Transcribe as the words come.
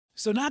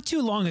So not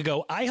too long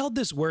ago, I held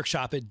this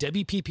workshop at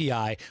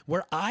WPPI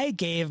where I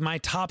gave my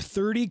top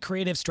 30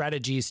 creative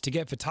strategies to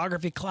get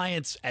photography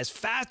clients as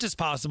fast as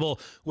possible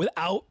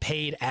without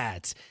paid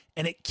ads.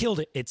 And it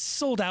killed it. It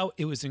sold out.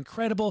 It was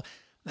incredible.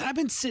 And I've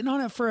been sitting on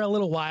it for a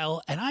little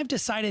while, and I've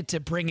decided to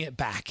bring it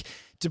back.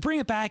 To bring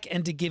it back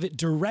and to give it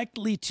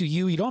directly to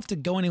you. You don't have to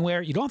go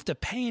anywhere. You don't have to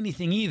pay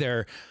anything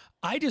either.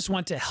 I just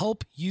want to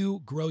help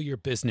you grow your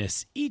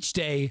business. Each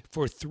day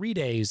for 3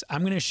 days, I'm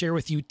going to share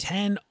with you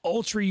 10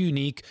 ultra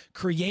unique,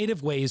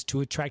 creative ways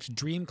to attract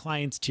dream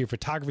clients to your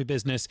photography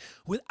business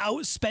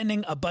without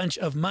spending a bunch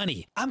of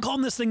money. I'm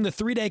calling this thing the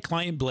 3-day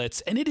client blitz,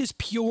 and it is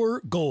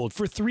pure gold.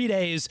 For 3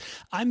 days,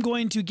 I'm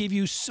going to give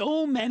you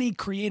so many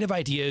creative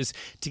ideas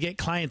to get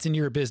clients into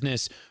your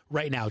business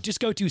right now. Just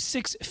go to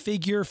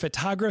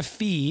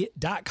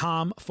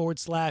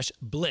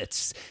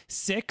sixfigurephotography.com/blitz.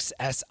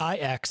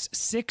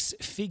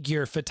 sixfigurephotography.com/blitz.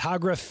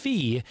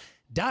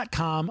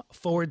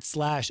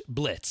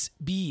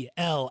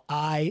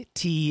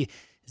 BLITZ.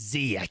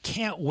 I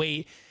can't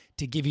wait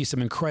to give you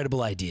some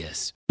incredible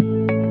ideas.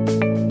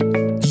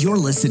 You're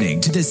listening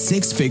to the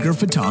Six Figure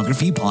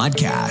Photography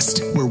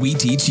Podcast, where we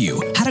teach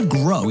you how to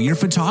grow your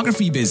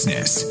photography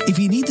business. If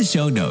you need the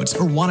show notes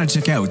or want to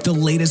check out the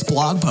latest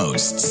blog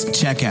posts,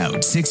 check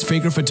out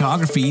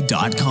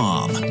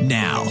sixfigurephotography.com.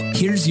 Now,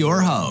 here's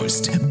your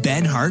host,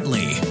 Ben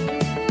Hartley.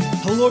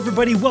 Hello,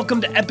 everybody. Welcome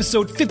to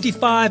episode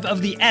 55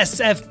 of the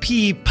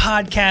SFP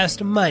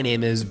podcast. My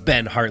name is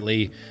Ben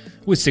Hartley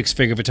with Six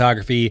Figure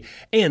Photography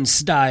and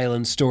Style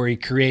and Story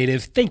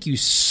Creative. Thank you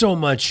so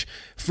much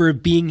for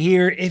being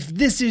here. If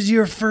this is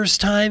your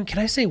first time, can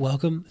I say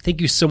welcome?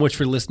 Thank you so much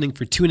for listening,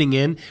 for tuning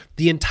in.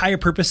 The entire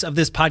purpose of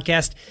this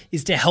podcast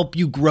is to help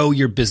you grow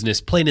your business,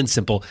 plain and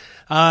simple.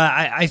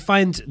 I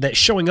find that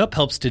showing up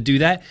helps to do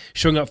that,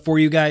 showing up for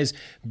you guys,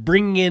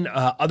 bringing in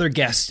other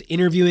guests,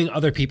 interviewing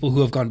other people who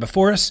have gone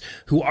before us,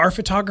 who are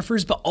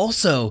photographers, but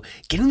also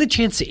getting the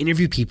chance to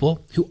interview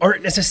people who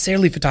aren't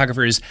necessarily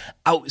photographers,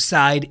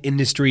 outside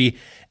industry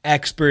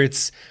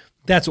experts.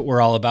 That's what we're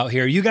all about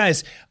here. You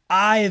guys,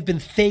 I have been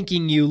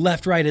thanking you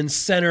left, right, and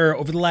center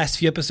over the last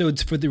few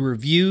episodes for the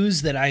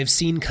reviews that I've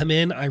seen come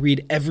in. I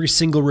read every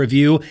single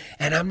review,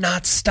 and I'm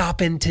not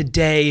stopping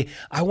today.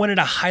 I wanted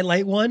to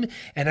highlight one,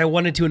 and I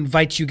wanted to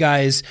invite you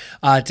guys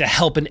to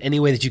help in any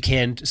way that you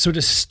can. So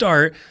to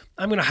start,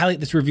 I'm going to highlight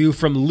this review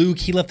from Luke.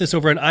 He left this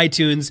over on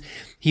iTunes.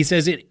 He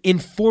says it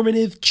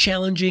informative,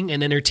 challenging,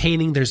 and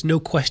entertaining. There's no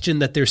question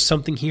that there's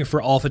something here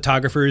for all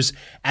photographers.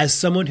 As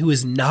someone who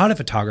is not a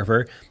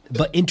photographer,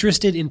 but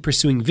interested in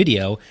pursuing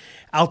video,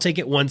 I'll take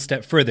it one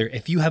step further.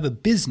 If you have a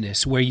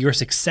business where your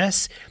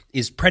success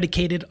is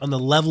predicated on the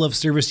level of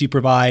service you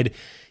provide,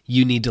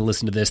 you need to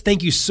listen to this.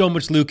 Thank you so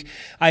much, Luke.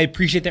 I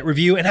appreciate that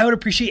review, and I would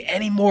appreciate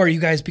any more, you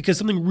guys, because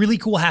something really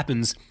cool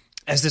happens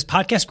as this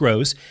podcast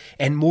grows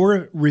and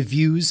more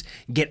reviews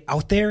get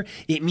out there.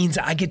 It means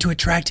I get to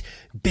attract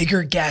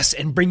bigger guests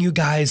and bring you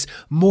guys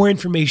more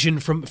information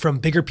from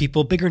bigger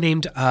people, bigger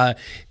named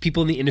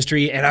people in the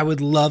industry. And I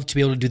would love to be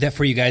able to do that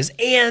for you guys.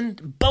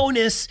 And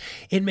bonus,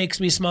 it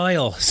makes me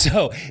smile.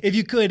 So if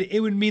you could,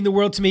 it would mean the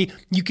world to me.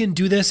 You can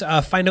do this.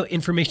 Find out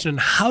information on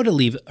how to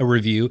leave a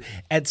review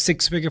at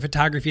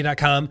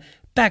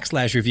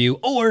sixfigurephotography.com/review,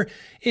 or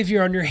if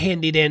you're on your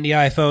handy dandy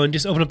iPhone,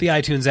 just open up the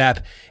iTunes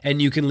app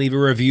and you can leave a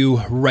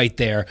review right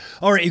there.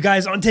 All right, you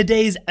guys, on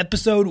today's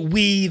episode,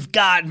 we've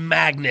got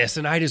Magnus,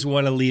 and I just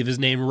want to leave his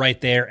name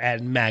right there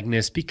at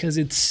Magnus because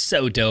it's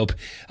so dope.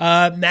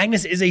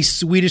 Magnus is a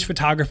Swedish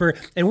photographer,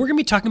 and we're going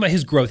to be talking about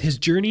his growth, his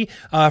journey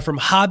from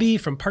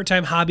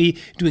part-time hobby,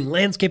 doing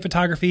landscape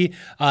photography,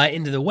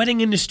 into the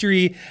wedding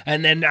industry,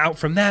 and then out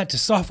from that to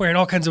software and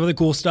all kinds of other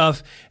cool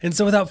stuff. And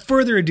so without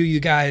further ado, you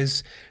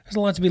guys, there's a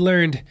lot to be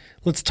learned.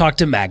 Let's talk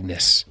to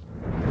Magnus.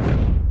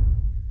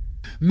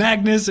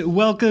 Magnus,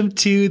 welcome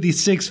to the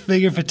Six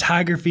Figure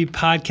Photography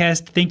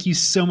Podcast. Thank you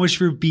so much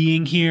for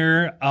being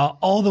here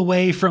all the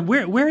way from,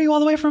 where are you all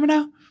the way from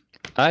now?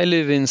 I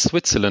live in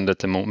Switzerland at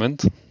the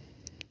moment.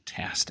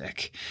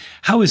 Fantastic.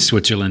 How is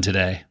Switzerland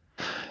today?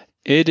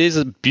 It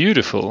is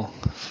beautiful.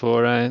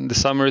 For the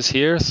summer is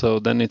here, so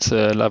then it's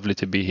lovely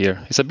to be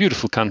here. It's a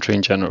beautiful country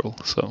in general,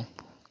 so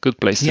good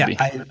place to be.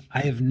 I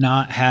have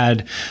not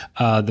had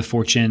the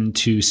fortune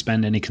to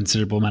spend any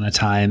considerable amount of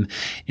time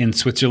in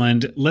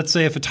Switzerland. Let's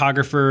say a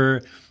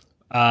photographer,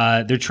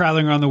 they're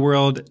traveling around the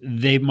world,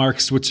 they mark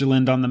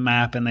Switzerland on the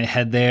map and they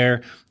head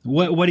there.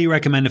 What do you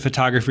recommend a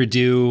photographer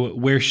do?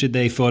 Where should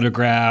they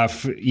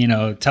photograph?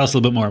 Tell us a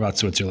little bit more about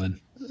Switzerland.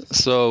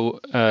 So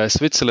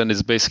Switzerland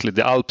is basically,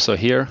 the Alps are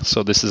here,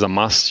 so this is a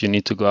must. You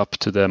need to go up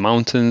to the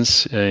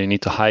mountains, you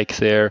need to hike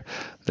there.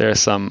 There are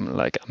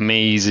some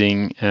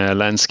amazing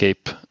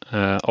landscape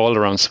all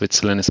around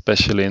Switzerland,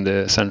 especially in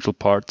the central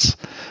parts.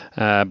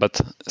 But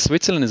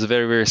Switzerland is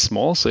very, very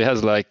small, so it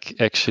has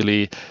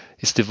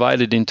it's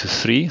divided into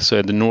three. So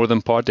in the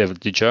northern part, they have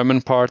the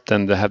German part,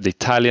 then they have the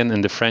Italian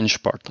and the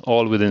French part,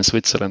 all within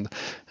Switzerland.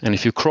 And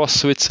if you cross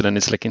Switzerland,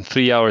 it's in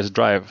 3 hours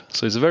drive.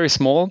 So it's very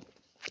small.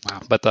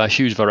 Wow. But a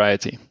huge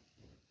variety.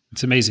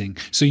 It's amazing.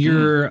 So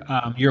you're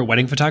a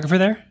wedding photographer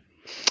there?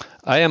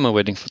 I am a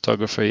wedding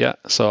photographer, yeah.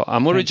 So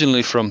I'm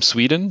originally from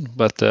Sweden,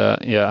 but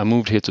I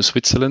moved here to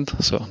Switzerland.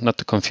 So not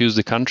to confuse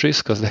the countries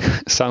because they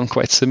sound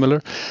quite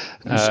similar.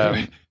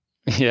 Sure.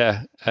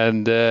 Yeah,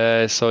 and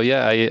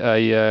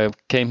I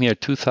came here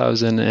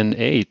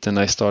 2008, and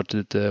I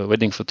started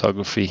wedding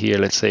photography here,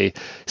 let's say,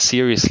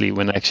 seriously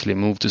when I actually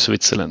moved to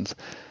Switzerland.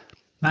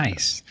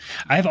 Nice.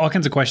 I have all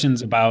kinds of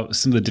questions about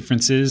some of the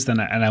differences, and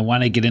I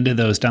want to get into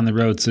those down the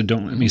road. So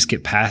don't let me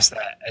skip past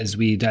that as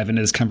we dive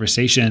into this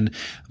conversation.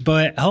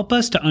 But help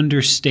us to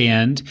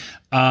understand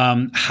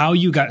how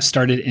you got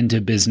started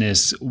into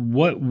business.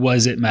 What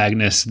was it,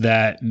 Magnus,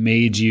 that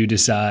made you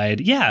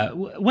decide,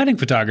 wedding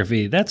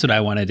photography, that's what I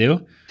want to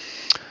do?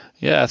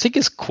 Yeah, I think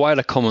it's quite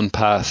a common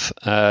path.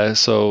 I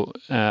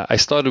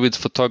started with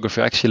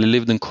photography. I actually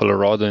lived in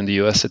Colorado in the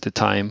US at the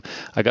time.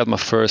 I got my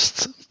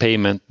first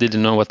payment,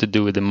 didn't know what to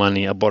do with the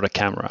money. I bought a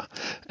camera.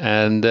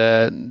 And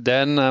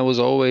then I was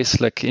always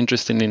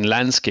interested in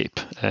landscape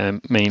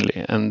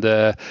mainly.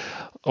 And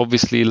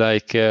obviously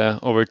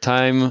over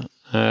time,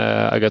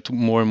 I got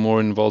more and more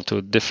involved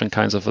to different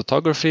kinds of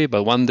photography.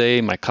 But one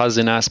day my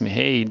cousin asked me,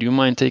 hey, do you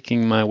mind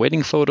taking my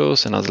wedding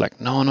photos? And I was like,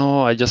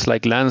 no, I just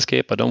like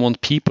landscape. I don't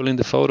want people in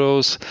the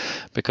photos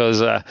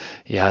because, I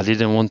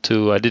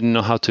didn't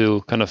know how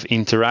to kind of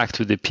interact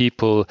with the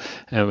people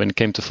when it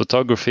came to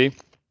photography.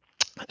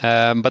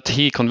 But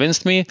he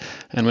convinced me,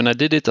 and when I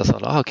did it, I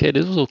thought, okay,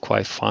 this was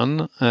quite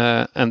fun.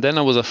 And then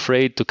I was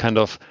afraid to kind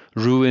of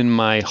ruin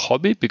my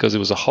hobby because it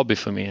was a hobby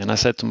for me. And I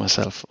said to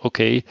myself,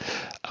 okay,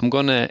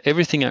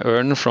 everything I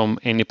earn from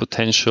any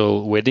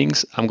potential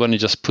weddings, I'm gonna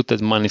just put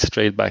that money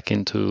straight back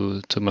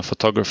into my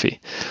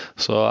photography.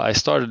 So I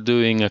started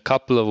doing a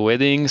couple of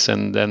weddings,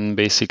 and then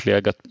basically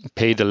I got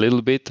paid a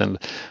little bit, and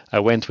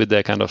I went with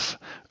the kind of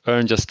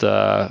earn just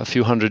a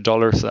few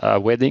 $100s a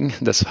wedding.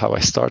 That's how I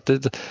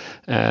started.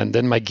 And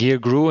then my gear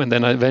grew. And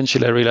then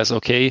eventually I realized,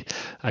 okay,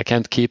 I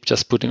can't keep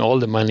just putting all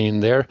the money in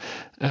there.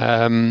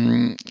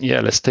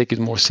 Let's take it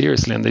more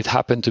seriously. And it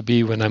happened to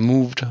be when I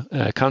moved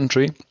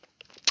country.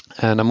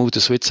 And I moved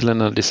to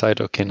Switzerland, and I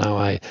decided, okay, now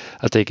I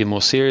take it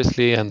more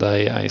seriously. And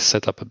I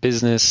set up a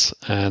business,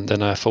 and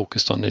then I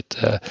focused on it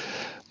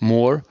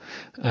more.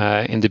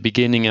 In the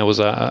beginning, I was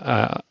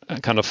a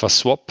kind of a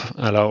swap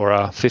or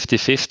a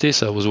 50-50.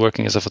 So I was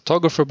working as a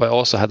photographer, but I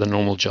also had a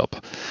normal job.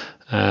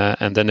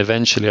 And then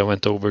eventually I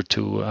went over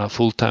to a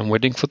full-time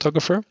wedding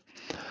photographer.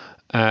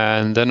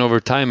 And then over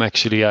time,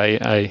 actually,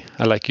 I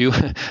like you,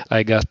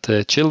 I got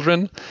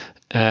children.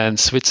 And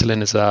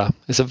Switzerland is a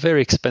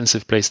very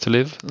expensive place to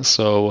live.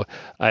 So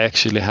I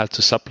actually had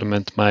to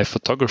supplement my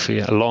photography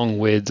along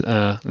with,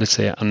 let's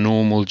say, a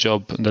normal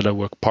job that I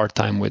work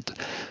part-time with.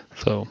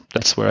 So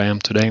that's where I am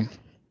today.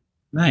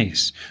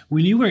 Nice.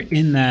 When you were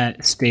in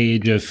that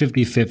stage of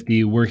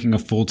 50-50, working a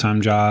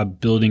full-time job,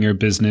 building your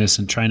business,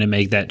 and trying to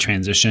make that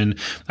transition,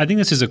 I think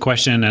this is a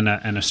question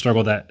and a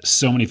struggle that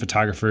so many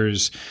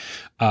photographers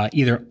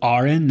either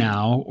are in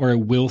now or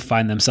will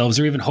find themselves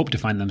or even hope to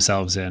find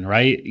themselves in,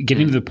 right?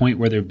 Getting to the point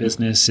where their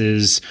business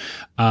is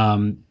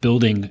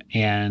building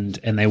and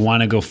they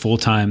want to go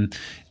full-time.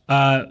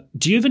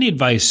 Do you have any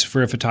advice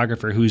for a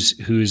photographer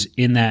who's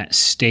in that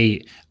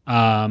state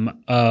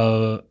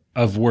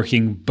of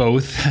working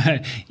both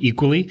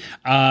equally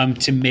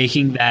to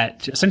making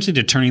that, essentially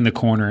to turning the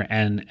corner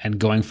and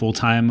going full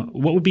time?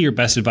 What would be your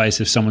best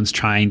advice if someone's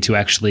trying to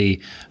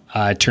actually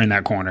turn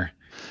that corner?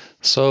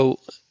 So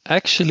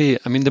actually,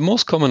 I mean, the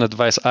most common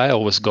advice I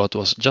always got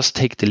was just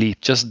take the leap,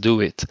 just do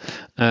it.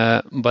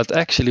 But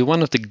actually,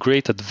 one of the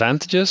great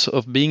advantages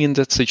of being in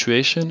that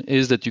situation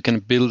is that you can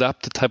build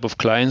up the type of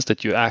clients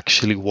that you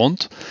actually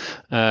want.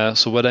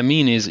 So what I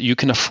mean is you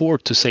can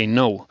afford to say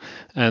no.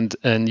 And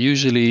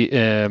usually,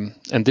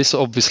 and this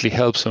obviously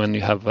helps when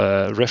you have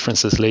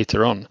references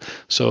later on.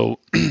 So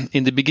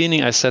in the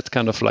beginning, I set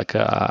kind of like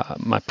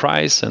my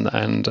price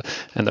and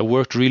I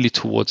worked really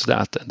towards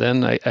that. And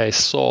then I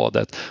saw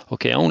that,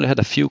 okay, I only had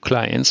a few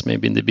clients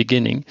maybe in the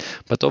beginning,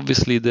 but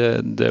obviously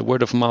the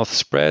word of mouth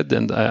spread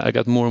and I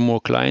got more and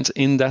more clients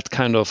in that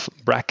kind of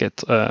bracket,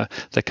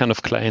 that kind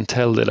of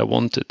clientele that I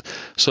wanted.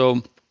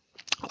 So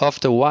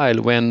after a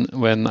while,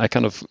 when I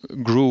kind of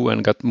grew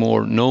and got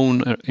more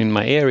known in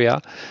my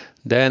area,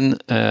 then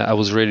I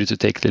was ready to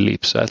take the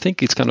leap. So I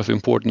think it's kind of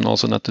important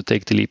also not to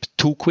take the leap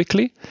too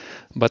quickly.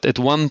 But at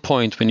one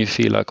point when you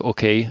feel like,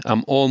 okay,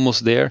 I'm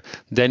almost there,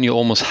 then you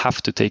almost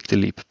have to take the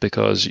leap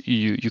because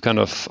you kind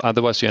of,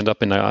 otherwise you end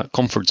up in a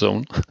comfort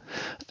zone.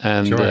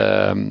 And Sure.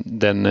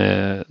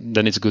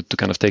 Then it's good to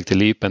kind of take the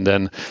leap, and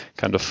then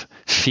kind of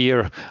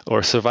fear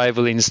or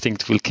survival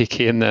instinct will kick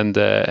in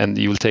and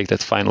you will take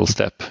that final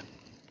step.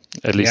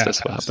 At least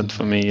that's what happened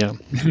for me. Yeah.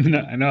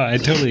 No, I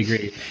totally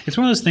agree. It's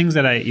one of those things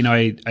that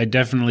I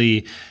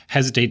definitely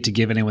hesitate to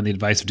give anyone the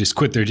advice of just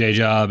quit their day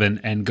job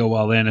and go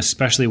all in,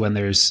 especially when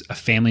there's a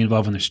family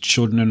involved, when there's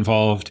children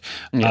involved.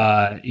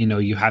 Yeah.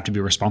 You have to be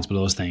responsible for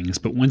those things.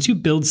 But once you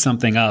build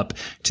something up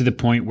to the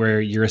point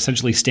where you're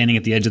essentially standing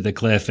at the edge of the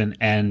cliff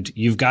and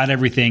you've got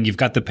everything, you've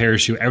got the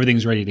parachute,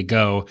 everything's ready to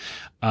go.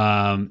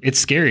 It's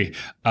scary.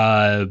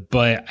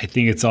 But I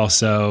think it's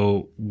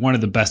also one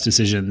of the best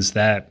decisions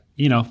that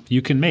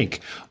you can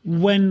make.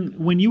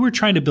 When you were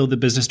trying to build the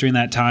business during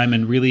that time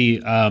and really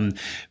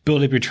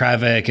build up your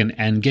traffic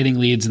and getting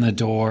leads in the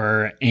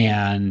door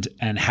and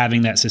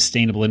having that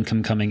sustainable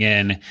income coming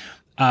in,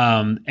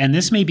 and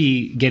this may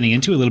be getting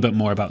into a little bit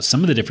more about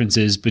some of the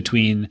differences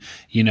between,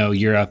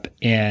 Europe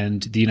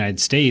and the United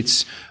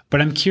States. But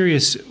I'm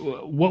curious,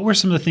 what were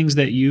some of the things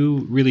that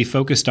you really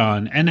focused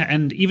on?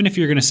 And even if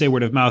you're going to say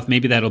word of mouth,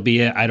 maybe that'll be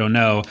it. I don't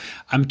know.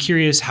 I'm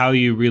curious how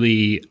you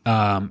really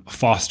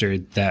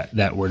fostered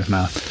that word of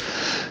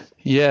mouth.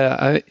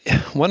 Yeah,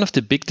 one of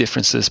the big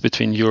differences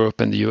between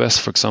Europe and the US,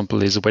 for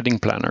example, is wedding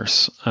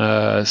planners.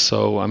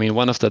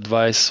 One of the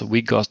advice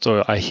we got,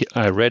 or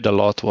I read a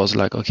lot, was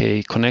like,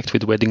 okay, connect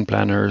with wedding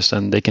planners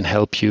and they can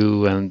help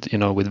you, and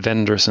with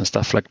vendors and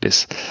stuff like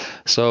this.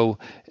 So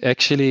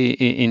actually,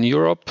 in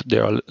Europe,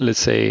 there are, let's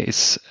say,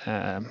 it's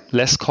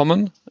less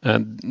common.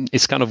 And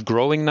it's kind of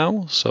growing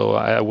now. So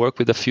I work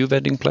with a few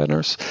wedding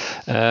planners,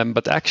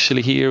 but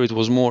actually here it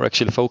was more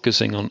actually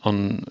focusing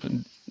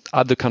on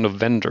other kind of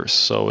vendors.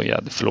 So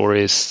the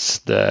florists,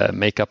 the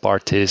makeup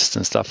artists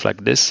and stuff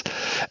like this.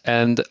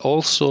 And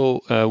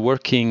also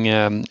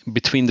working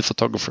between the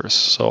photographers.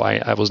 So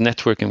I was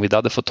networking with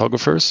other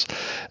photographers,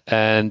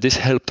 and this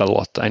helped a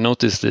lot. I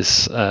noticed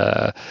this,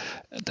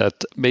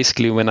 that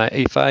basically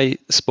if I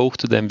spoke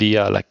to them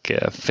via like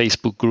a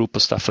Facebook group or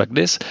stuff like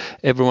this,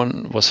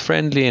 everyone was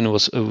friendly and it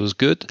was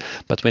good.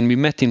 But when we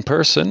met in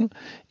person,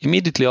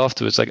 immediately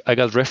afterwards, I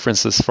got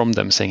references from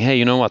them saying, hey,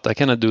 you know what, I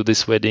cannot do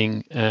this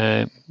wedding.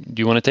 Do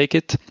you want to take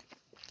it?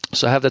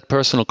 So have that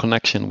personal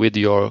connection with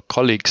your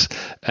colleagues,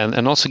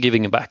 and also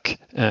giving back.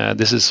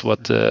 This is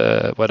what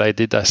I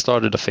did. I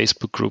started a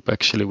Facebook group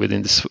actually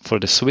for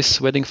the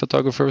Swiss wedding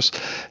photographers,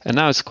 and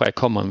now it's quite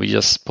common. We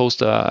just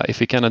post if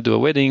we cannot do a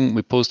wedding,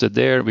 we post it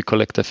there. We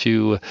collect a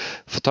few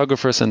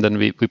photographers, and then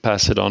we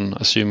pass it on,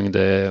 assuming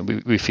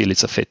we feel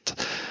it's a fit.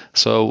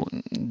 So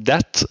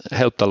that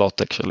helped a lot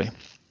actually.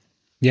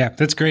 Yeah,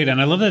 that's great.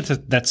 And I love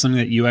that that's something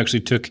that you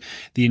actually took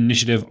the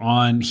initiative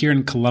on. Here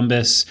in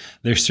Columbus,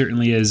 there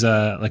certainly is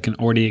like an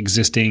already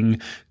existing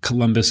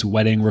Columbus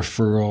wedding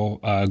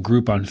referral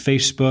group on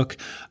Facebook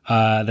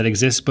that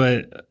exists.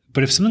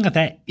 But if something like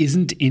that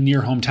isn't in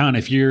your hometown,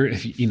 if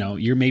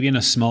you're maybe in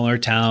a smaller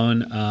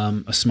town,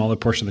 a smaller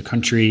portion of the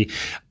country,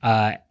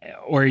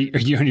 or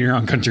you're in your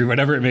own country,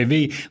 whatever it may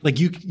be, like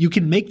you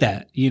can make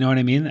that, you know what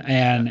I mean?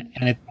 And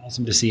it's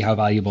awesome to see how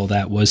valuable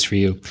that was for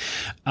you.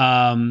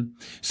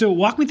 So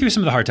walk me through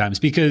some of the hard times,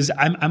 because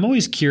I'm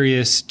always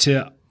curious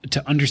to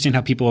understand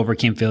how people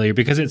overcame failure,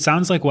 because it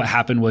sounds like what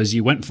happened was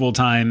you went full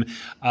time,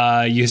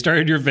 you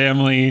started your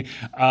family,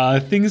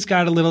 things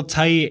got a little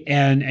tight,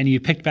 and you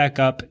picked back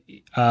up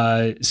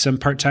some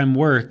part-time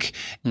work.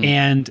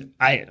 And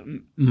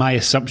my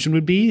assumption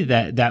would be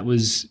that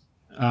was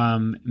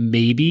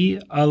maybe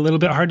a little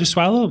bit hard to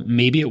swallow.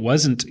 Maybe it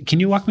wasn't. Can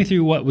you walk me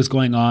through what was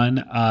going on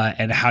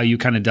and how you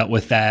kind of dealt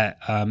with that,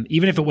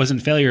 even if it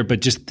wasn't failure,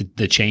 but just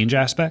the change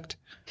aspect?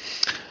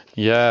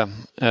 Yeah,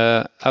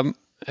 I'm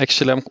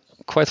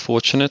quite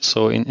fortunate.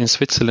 So in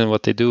Switzerland,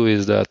 what they do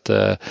is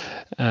that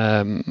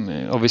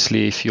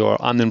obviously if you're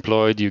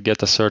unemployed, you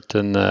get a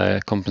certain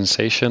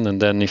compensation,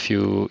 and then if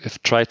you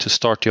try to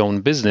start your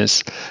own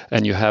business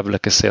and you have,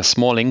 like I say, a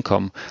small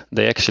income,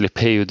 they actually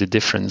pay you the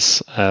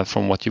difference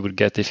from what you would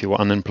get if you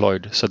were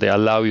unemployed. So they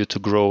allow you to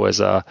grow as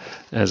a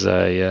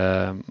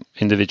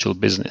individual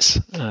business.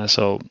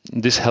 So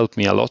this helped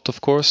me a lot,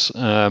 of course,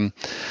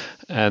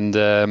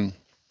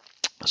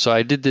 so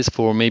I did this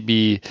for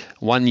maybe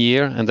 1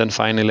 year, and then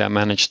finally I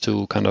managed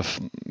to kind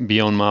of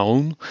be on my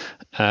own.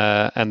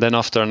 And then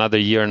after another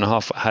year and a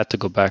half, I had to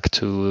go back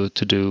to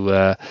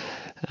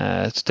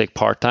take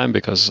part-time,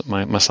 because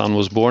my son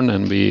was born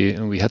and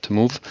we had to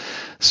move.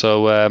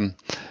 So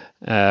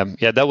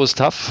that was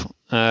tough.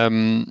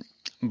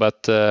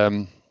 But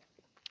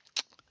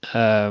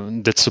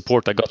that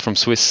support I got from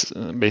Swiss,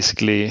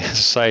 basically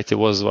society,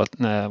 was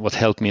what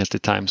helped me at the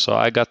time. So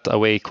I got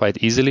away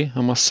quite easily,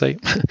 I must say.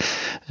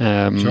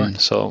 Sure.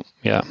 So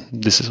yeah,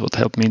 this is what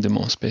helped me the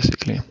most,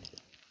 basically.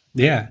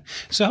 Yeah.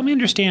 So help me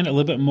understand a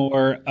little bit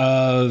more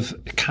of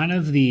kind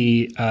of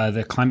the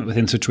climate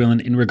within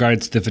Switzerland in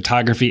regards to the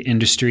photography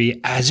industry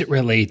as it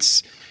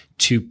relates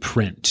to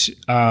print.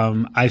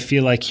 I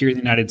feel like here in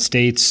the United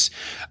States,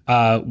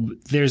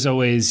 there's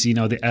always,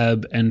 the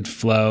ebb and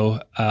flow.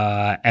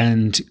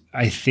 And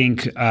I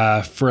think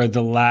for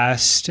the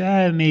last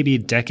maybe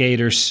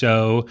decade or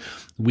so,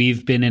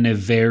 we've been in a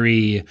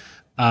very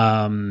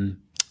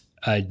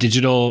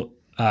digital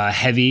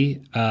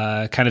heavy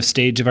kind of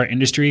stage of our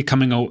industry,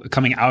 coming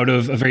out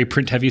of a very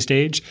print heavy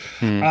stage.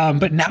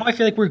 But now I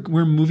feel like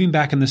we're moving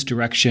back in this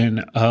direction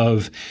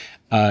of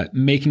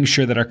making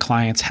sure that our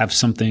clients have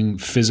something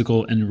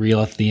physical and real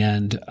at the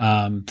end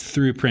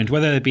through print,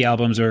 whether it be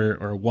albums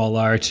or wall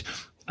art.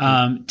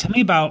 Tell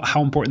me about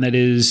how important that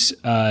is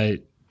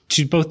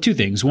to both two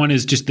things. One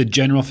is just the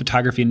general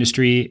photography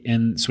industry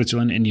in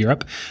Switzerland and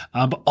Europe,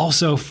 but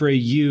also for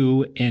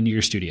you and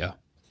your studio.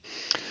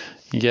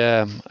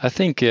 Yeah, I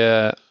think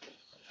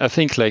I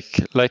think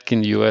like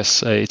in the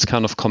US, it's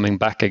kind of coming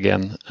back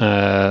again,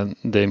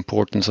 the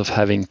importance of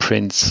having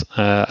prints.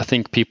 I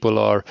think people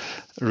are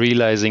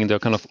realizing they're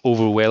kind of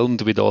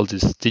overwhelmed with all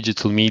this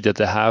digital media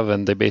they have,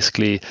 and they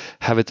basically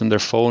have it on their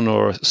phone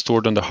or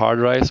stored on their hard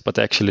drives, but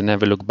they actually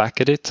never look back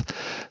at it.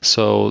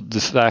 So the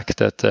fact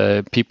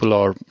that people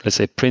are, let's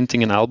say,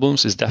 printing in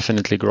albums is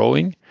definitely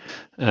growing.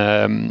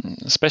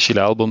 Especially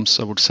albums,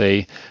 I would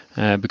say,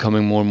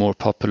 becoming more and more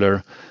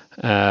popular.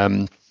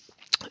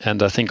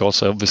 And I think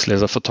also, obviously,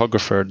 as a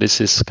photographer,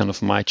 this is kind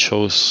of my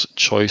choice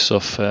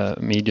of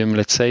medium,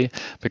 let's say,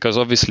 because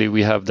obviously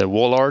we have the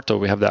wall art or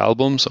we have the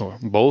albums or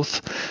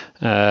both.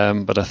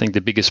 But I think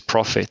the biggest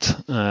profit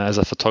as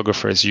a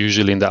photographer is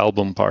usually in the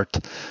album part.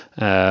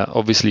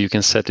 Obviously, you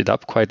can set it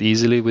up quite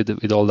easily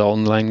with all the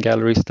online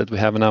galleries that we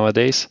have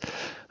nowadays.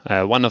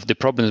 One of the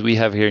problems we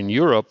have here in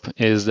Europe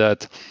is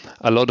that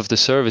a lot of the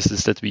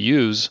services that we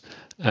use,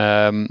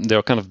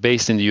 they're kind of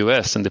based in the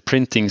US, and the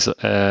printers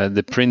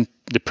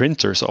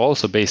are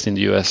also based in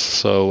the US.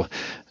 So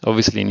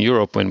obviously in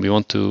Europe, when we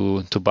want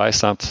to buy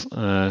stuff,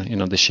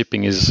 the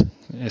shipping is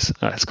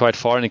it's quite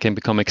far, and it can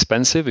become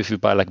expensive if you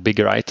buy like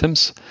bigger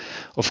items.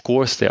 Of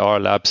course, there are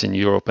labs in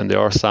Europe, and there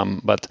are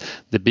some, but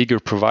the bigger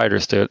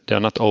providers,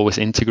 they're not always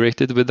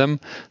integrated with them.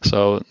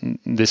 So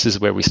this is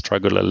where we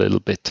struggle a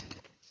little bit.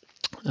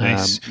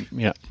 Nice.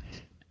 Yeah.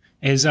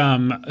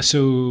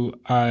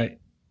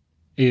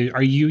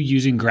 Are you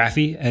using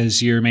Graphy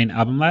as your main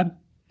album lab?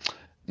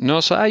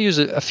 No, so I use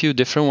a few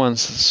different ones.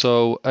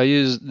 So I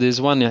use this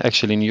one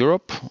actually in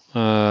Europe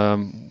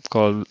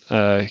called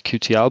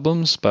QT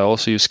Albums, but I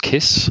also use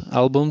Kiss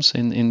Albums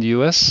in the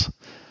US.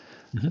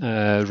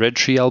 Mm-hmm. Red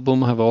Tree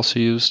Album I've also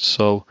used.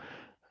 So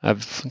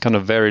I've kind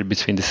of varied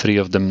between the three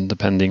of them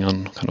depending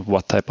on kind of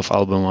what type of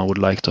album I would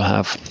like to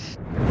have.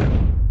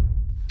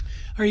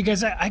 All right, you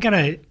guys, I got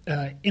to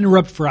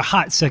interrupt for a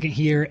hot second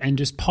here and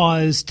just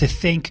pause to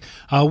thank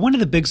one of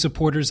the big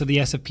supporters of the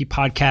SFP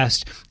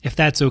podcast, if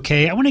that's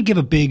okay. I want to give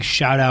a big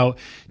shout out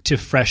to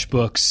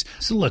FreshBooks.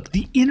 So look,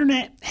 the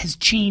internet has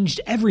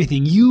changed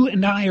everything. You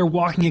and I are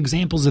walking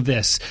examples of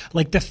this.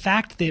 Like the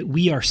fact that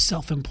we are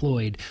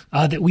self-employed,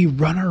 that we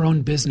run our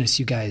own business,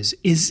 you guys,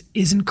 is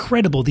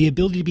incredible. The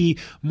ability to be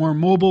more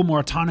mobile, more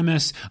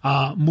autonomous,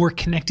 more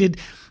connected.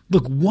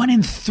 Look, 1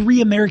 in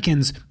 3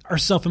 Americans are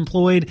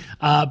self-employed.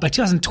 By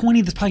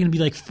 2020, that's probably going to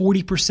be like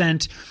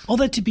 40%. All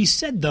that to be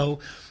said, though,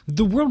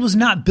 the world was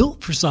not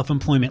built for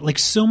self-employment. Like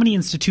so many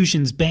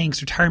institutions,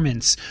 banks,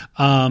 retirements,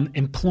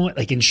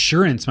 like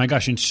insurance,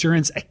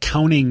 insurance,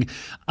 accounting,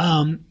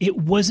 it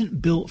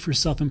wasn't built for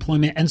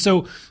self-employment. And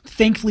so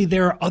thankfully,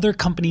 there are other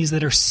companies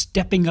that are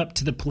stepping up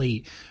to the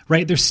plate,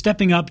 right? They're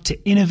stepping up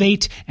to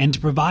innovate and to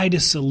provide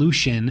a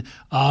solution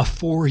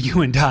for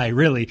you and I,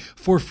 really,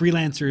 for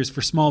freelancers,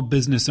 for small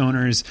business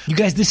owners. You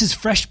guys, this is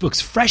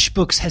FreshBooks.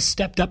 FreshBooks has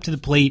stepped up to the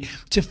plate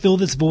to fill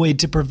this void,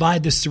 to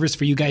provide this service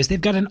for you guys. They've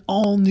got an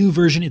all-new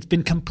version. It's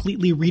been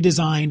completely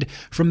redesigned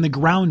from the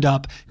ground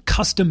up,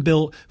 custom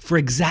built for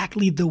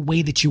exactly the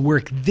way that you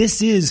work.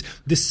 This is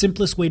the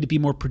simplest way to be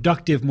more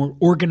productive, more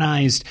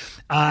organized,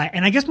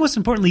 and I guess most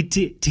importantly,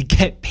 to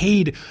get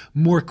paid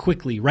more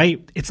quickly,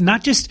 right? It's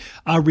not just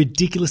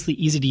ridiculously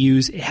easy to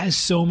use. It has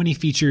so many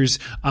features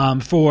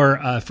for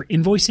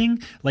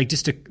invoicing, like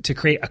just to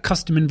create a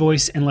custom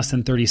invoice in less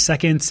than 30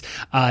 seconds,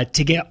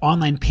 to get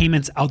online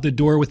payments out the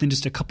door within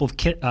just a couple of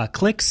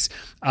clicks,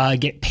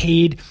 get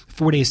paid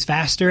 4 days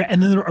faster.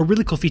 And then a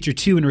really cool feature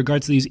too in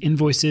regards to these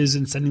invoices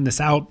and sending this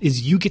out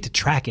is you get to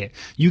track it.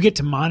 You get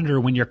to monitor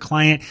when your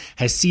client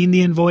has seen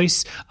the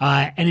invoice,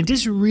 and it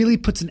just really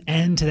puts an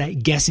end to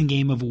that guessing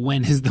game of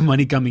when is the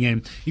money coming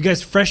in. You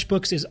guys,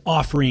 FreshBooks is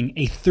offering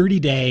a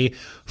 30-day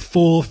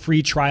full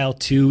free trial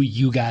to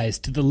you guys,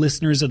 to the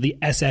listeners of the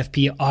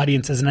SFP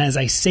audiences. And as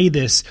I say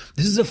this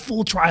is a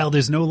full trial.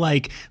 There's no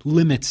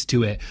limits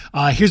to it.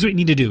 Here's what you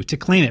need to do to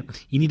claim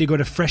it. You need to go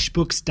to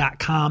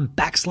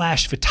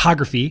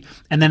freshbooks.com/photography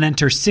and then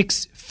enter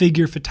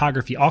 6-figure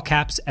photography, all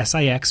caps,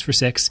 SIX for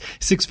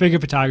 6-figure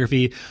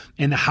photography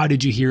in the How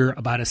Did You Hear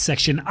About Us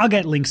section. I'll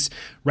get links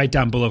right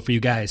down below for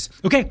you guys.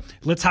 Okay,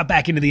 let's hop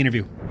back into the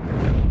interview.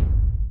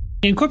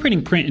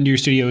 Incorporating print into your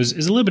studios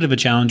is a little bit of a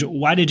challenge.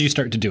 Why did you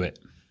start to do it?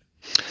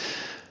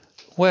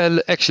 Well,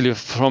 actually,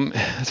 from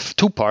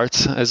 2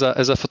 parts. As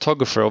a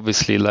photographer,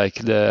 obviously, like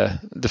the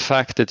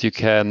fact that you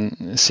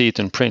can see it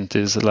in print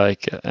is is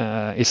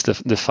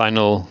the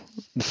final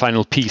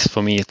piece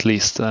for me, at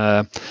least.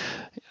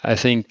 I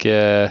think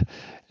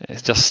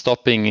just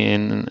stopping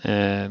in,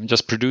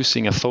 just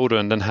producing a photo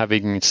and then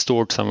having it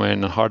stored somewhere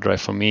in a hard drive,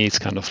 for me, it's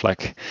kind of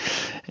like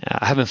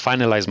I haven't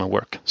finalized my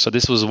work. So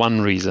this was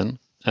one reason.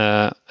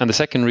 And the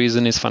second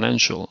reason is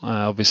financial.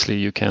 Obviously,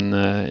 you can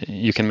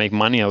make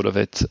money out of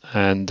it,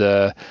 and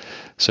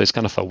so it's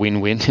kind of a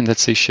win-win in that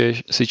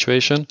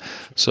situation.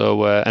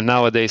 So and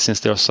nowadays, since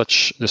there's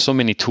so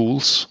many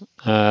tools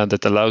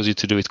that allows you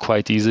to do it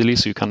quite easily,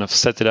 so you kind of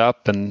set it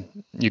up and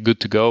you're good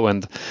to go.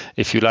 And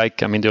if you like,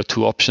 there are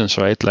 2 options,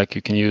 right? Like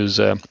you can use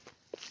a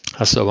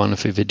I saw one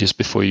of your videos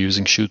before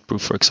using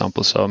Shootproof, for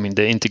example. So, I mean,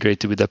 they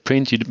integrated with a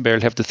print. You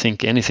barely have to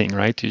think anything,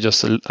 right? You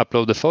just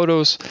upload the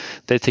photos.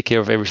 They take care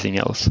of everything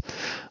else.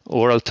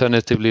 Or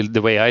alternatively,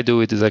 the way I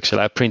do it is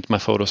actually I print my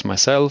photos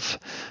myself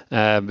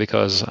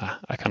because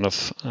I kind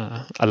of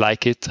I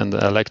like it and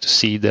I like to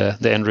see the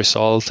end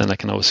result, and I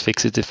can always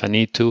fix it if I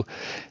need to.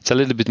 It's a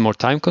little bit more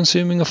time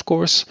consuming, of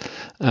course,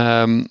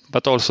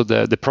 but also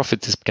the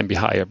profit can be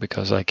higher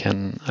because I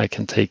can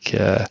take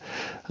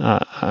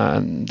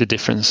the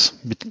difference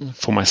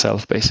for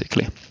myself,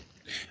 basically.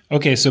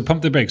 Okay, so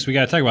pump the brakes. We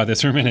got to talk about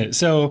this for a minute.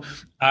 So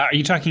are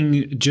you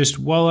talking just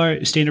wall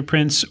art, standard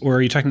prints, or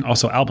are you talking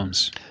also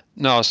albums?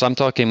 No, so I'm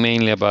talking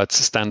mainly about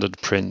standard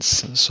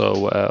prints.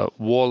 So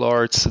wall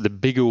arts, the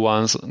bigger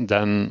ones,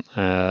 then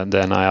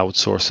I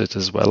outsource it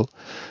as well.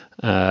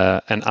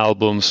 And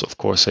albums, of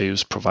course, I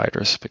use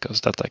providers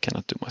because that I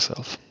cannot do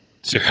myself.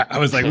 Sure. I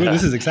was like, ooh,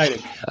 this is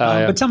exciting.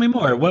 But tell me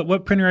more.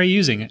 What printer are you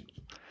using?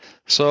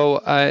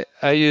 So I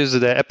use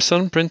the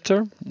Epson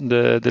printer,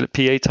 the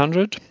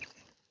P800.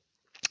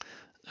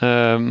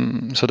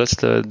 So that's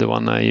the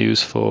one I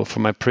use for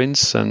my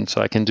prints, and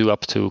so I can do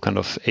up to kind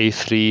of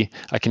A3.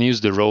 I can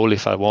use the roll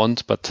if I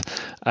want, but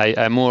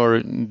I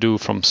more do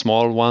from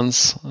small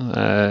ones,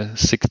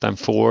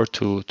 6x4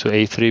 to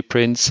A3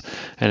 prints,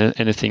 and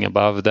anything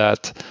above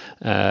that,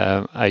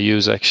 I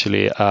use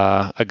actually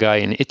a guy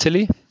in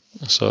Italy.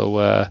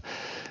 So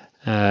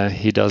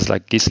he does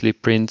like Gisli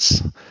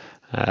prints,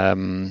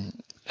 and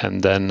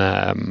then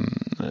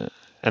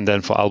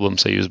for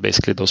albums I use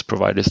basically those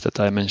providers that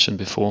I mentioned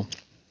before.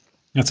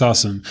 That's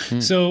awesome.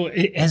 So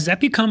has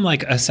that become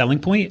like a selling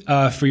point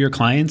for your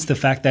clients, the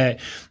fact that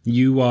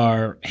you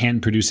are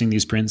hand producing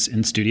these prints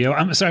in studio?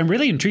 I'm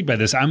really intrigued by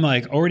this. I'm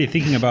like already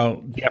thinking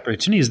about the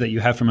opportunities that you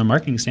have from a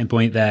marketing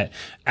standpoint, that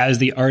as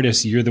the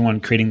artist, you're the one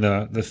creating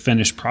the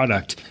finished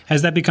product.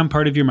 Has that become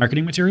part of your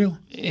marketing material?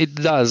 It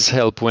does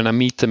help when I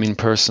meet them in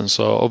person.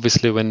 So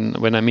obviously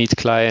when I meet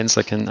clients,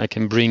 I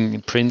can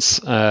bring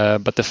prints.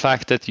 But the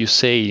fact that you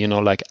say,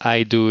 like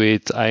I do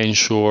it, I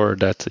ensure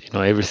that,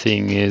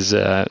 everything is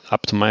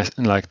up to my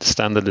the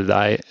standard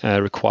that I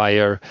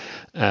require,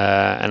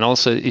 and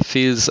also I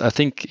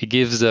think it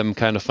gives them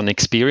kind of an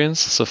experience.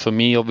 So for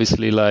me,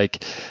 obviously,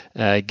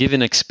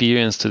 giving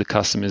experience to the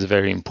customer is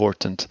very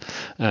important,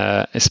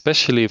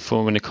 especially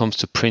for when it comes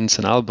to prints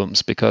and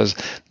albums, because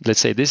let's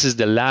say this is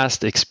the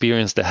last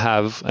experience they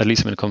have, at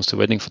least when it comes to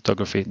wedding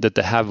photography, that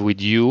they have with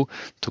you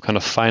to kind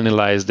of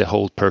finalize the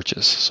whole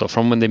purchase. So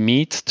from when they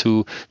meet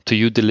to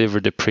you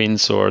deliver the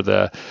prints or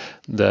the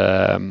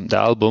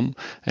album,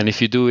 and if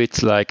you do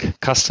it like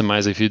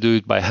customized, if you do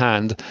it by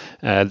hand,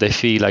 they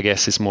feel, I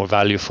guess, it's more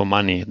value for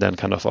money than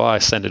kind of, I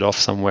send it off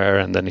somewhere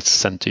and then it's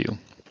sent to you.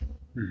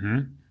 Mm-hmm.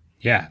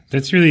 Yeah,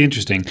 that's really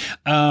interesting.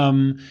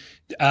 So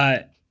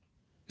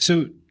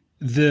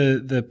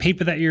the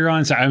paper that you're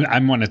on, so I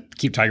want to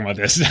keep talking about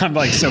this. I'm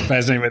like so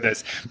fascinated with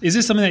this. Is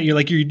this something that you're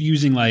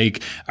using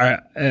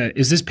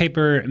is this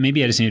paper,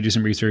 maybe I just need to do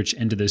some research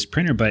into this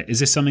printer, but is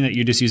this something that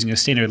you're just using a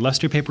standard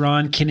luster paper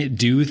on? Can it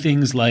do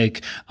things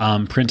like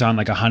print on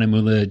like a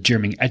Hahnemühle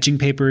German etching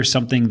paper,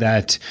 something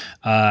that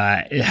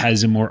it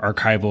has a more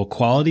archival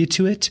quality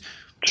to it?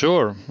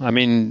 Sure. I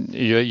mean,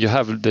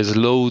 there's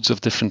loads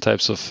of different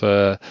types of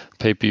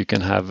paper you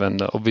can have,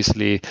 and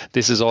obviously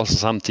this is also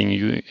something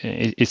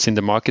it's in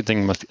the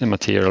marketing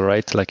material,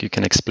 right? Like you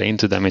can explain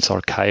to them it's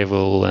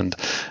archival,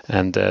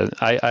 and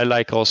I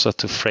like also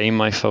to frame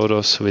my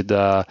photos with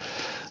what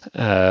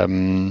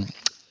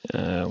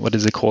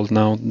is it called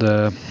now?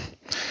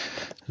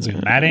 Is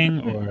it matting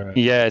or?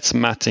 Yeah, it's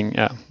matting.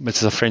 Yeah,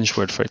 it's a French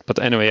word for it. But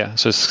anyway, yeah.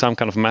 So it's some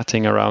kind of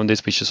matting around it,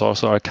 which is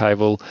also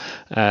archival,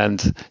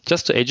 and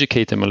just to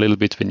educate them a little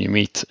bit when you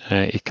meet,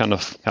 it kind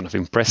of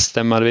impresses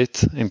them a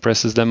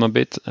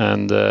bit.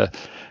 And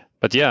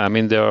but yeah, I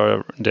mean there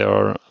are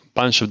a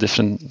bunch of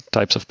different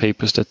types of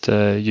papers that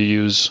you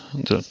use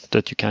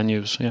that you can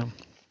use. Yeah.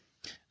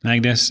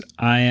 Magnus,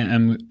 I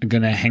am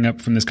going to hang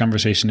up from this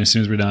conversation as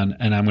soon as we're done,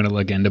 and I'm going to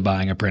look into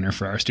buying a printer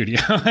for our studio.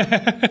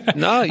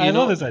 No, I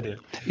love this idea.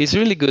 It's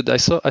really good. I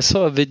saw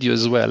a video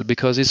as well,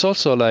 because it's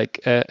also like,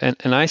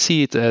 and I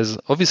see it as,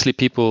 obviously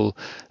people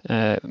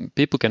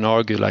can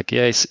argue like,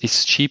 yeah,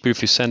 it's cheaper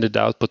if you send it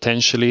out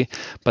potentially,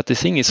 but the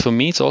thing is, for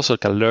me, it's also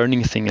like a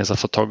learning thing as a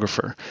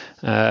photographer,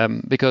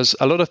 because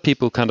a lot of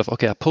people kind of,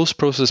 I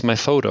post-process my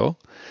photo,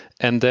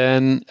 and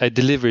then I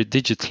deliver it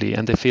digitally,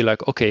 and they feel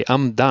like, okay,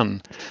 I'm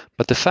done.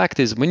 But the fact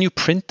is, when you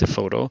print the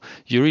photo,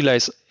 you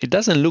realize it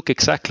doesn't look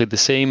exactly the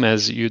same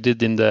as you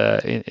did in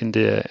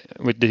the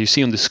that you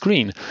see on the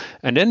screen.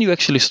 And then you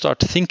actually start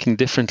thinking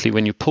differently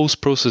when you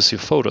post-process your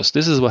photos.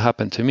 This is what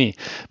happened to me,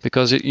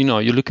 because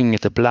you're looking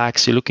at the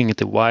blacks, you're looking at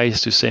the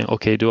whites, you're saying,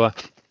 okay, do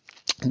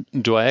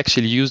I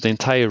actually use the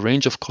entire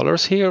range of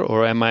colors here,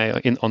 or am I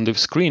on the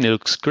screen? It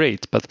looks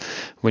great, but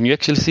when you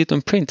actually see it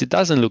on print, it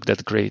doesn't look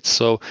that great.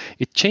 So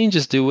it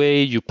changes the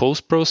way you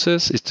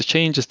post-process. It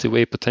changes the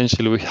way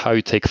potentially how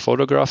you take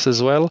photographs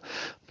as well,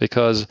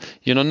 because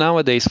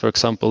nowadays, for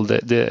example,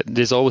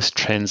 there's always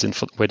trends in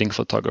wedding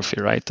photography,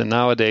 right? And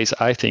nowadays,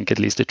 I think at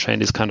least the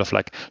trend is kind of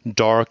like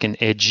dark and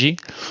edgy,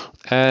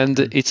 and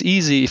it's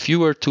easy if you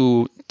were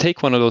to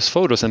take one of those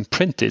photos and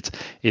print it,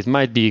 it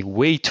might be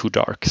way too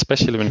dark,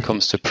 especially when it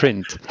comes to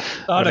print.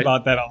 Thought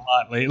about that a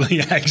lot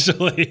lately,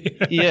 actually.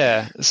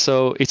 Yeah,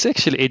 so it's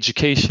actually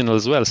educational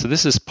as well. So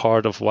this is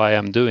part of why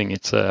I'm doing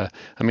it. I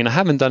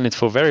haven't done it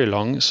for very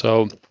long,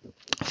 so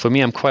for me,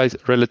 I'm quite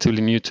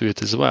relatively new to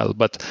it as well.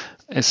 But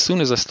as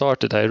soon as I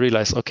started, I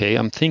realized, okay,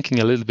 I'm thinking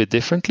a little bit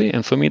differently,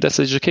 and for me, that's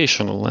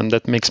educational, and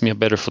that makes me a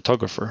better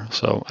photographer.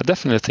 So I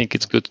definitely think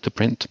it's good to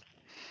print.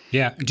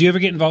 Yeah. Do you ever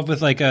get involved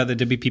with like the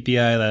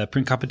WPPI, the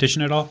print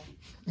competition at all?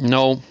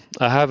 No,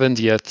 I haven't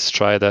yet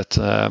tried that.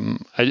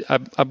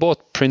 I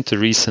bought printer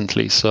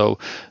recently, so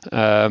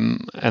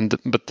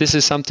but this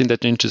is something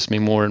that interests me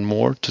more and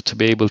more to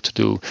be able to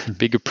do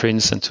bigger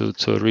prints and to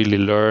really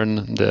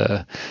learn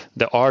the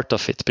art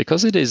of it,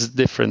 because it is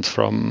different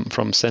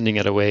from sending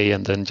it away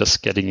and then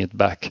just getting it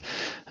back.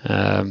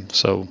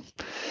 So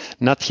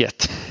not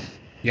yet.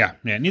 Yeah,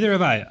 neither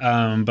have I.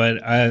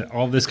 But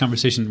all this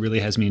conversation really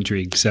has me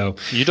intrigued. So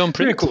you don't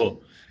print? Very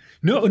cool.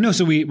 No.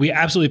 So we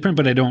absolutely print,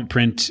 but I don't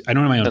print. I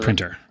don't have my own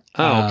printer.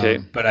 Oh, okay.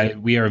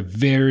 But we are a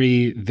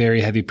very,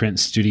 very heavy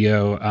print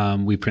studio.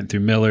 We print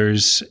through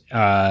Miller's,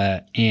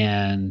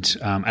 and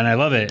I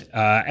love it.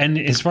 And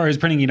as far as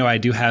printing, I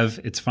do have.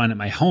 It's fun at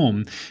my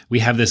home. We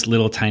have this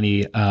little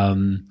tiny.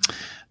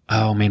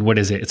 Oh man, what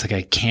is it? It's like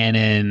a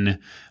Canon.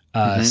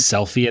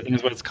 Selfie, I think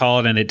is what it's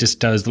called, and it just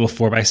does little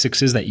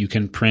 4x6s that you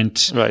can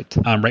print right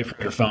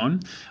from your phone.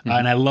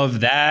 And I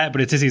love that,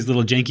 but it's just these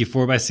little janky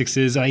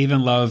 4x6s. I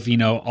even love,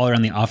 all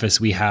around the office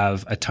we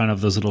have a ton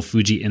of those little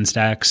Fuji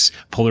Instax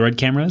Polaroid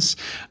cameras,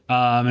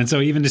 and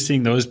so even just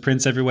seeing those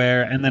prints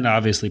everywhere, and then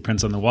obviously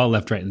prints on the wall,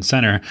 left, right, and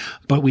center.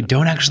 But we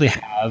don't actually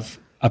have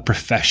a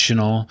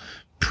professional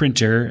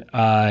printer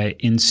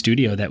in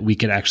studio that we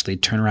could actually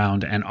turn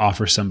around and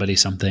offer somebody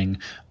something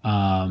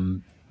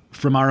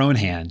from our own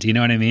hand, you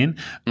know what I mean?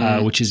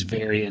 Which is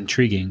very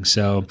intriguing.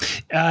 So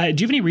do you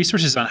have any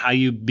resources on how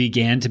you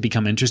began to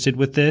become interested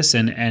with this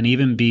and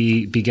even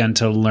begun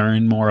to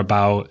learn more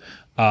about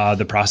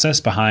the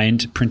process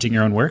behind printing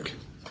your own work?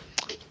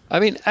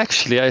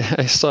 Actually,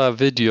 I saw a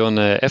video on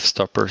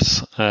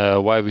f-stoppers,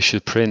 why we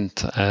should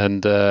print.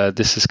 And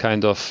this is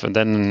kind of, and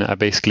then I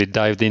basically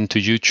dived into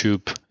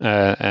YouTube.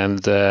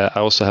 And I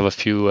also have a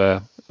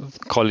few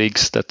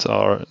colleagues that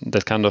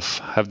kind of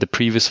have the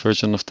previous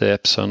version of the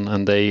Epson,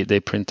 and they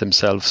print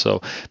themselves.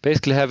 So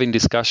basically having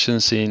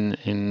discussions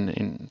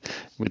in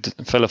with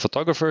fellow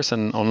photographers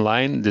and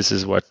online, this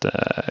is what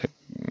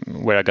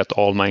where I got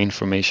all my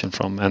information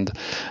from. And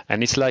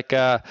it's like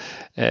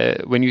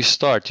when you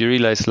start, you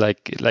realize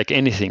like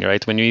anything,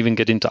 right? When you even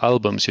get into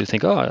albums, you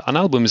think, oh, an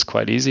album is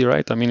quite easy,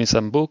 right? It's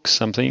some books,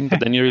 something, but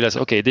then you realize,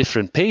 okay,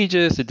 different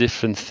pages, the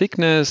different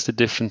thickness, the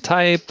different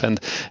type, and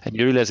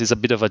you realize it's a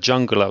bit of a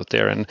jungle out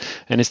there. And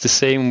it's the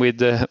same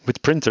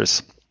with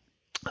printers.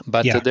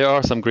 But there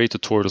are some great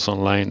tutorials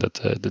online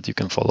that you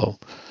can follow.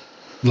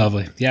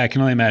 Lovely. Yeah, I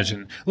can only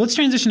imagine. Well, let's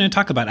transition and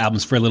talk about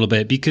albums for a little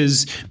bit,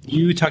 because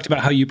you talked about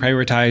how you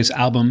prioritize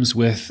albums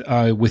with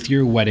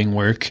your wedding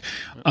work.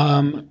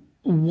 As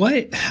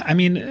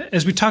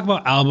we talk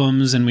about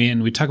albums and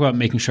we talk about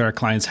making sure our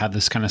clients have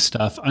this kind of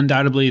stuff,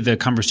 undoubtedly the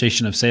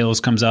conversation of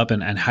sales comes up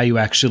and how you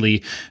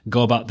actually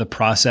go about the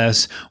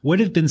process. What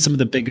have been some of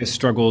the biggest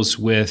struggles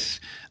with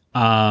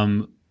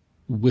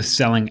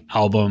selling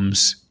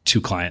albums to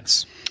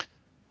clients?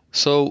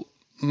 So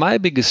my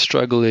biggest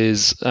struggle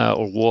is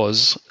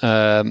was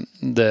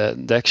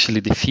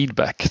the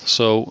feedback.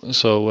 So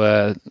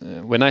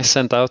when I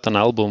sent out an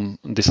album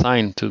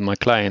design to my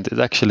client, it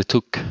actually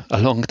took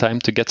a long time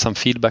to get some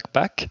feedback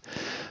back,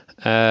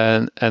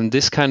 and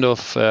this kind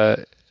of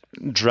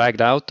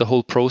dragged out the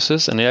whole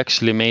process, and it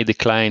actually made the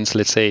clients,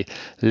 let's say,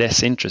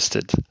 less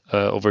interested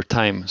over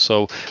time.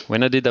 So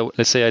when I did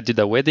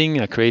a wedding,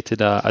 I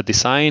created a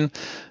design,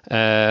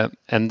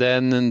 and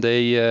then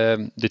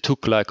they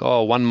took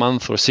 1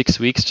 month or 6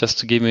 weeks just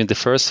to give me the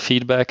first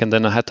feedback, and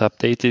then I had to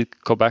update it,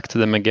 go back to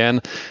them again,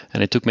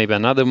 and it took maybe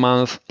another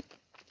month,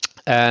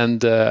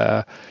 and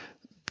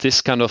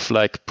this kind of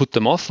put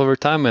them off over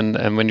time,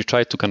 and when you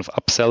try to kind of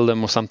upsell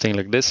them or something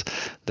like this,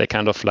 they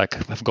kind of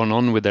have gone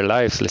on with their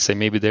lives. Let's say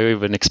maybe they're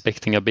even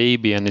expecting a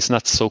baby, and it's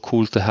not so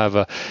cool to have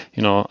a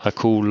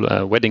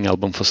cool wedding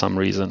album for some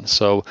reason.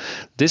 So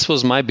this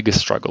was my biggest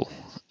struggle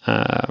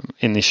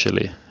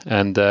initially,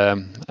 and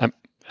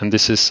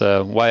this is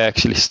why I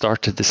actually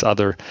started this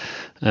other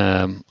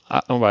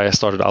why I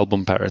started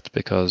Album Parrot,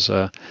 because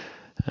of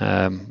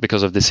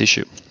this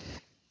issue.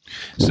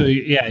 So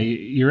yeah,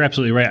 you're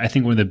absolutely right. I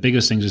think one of the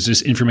biggest things is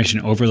just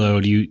information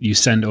overload. You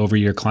send over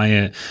your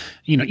client,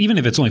 even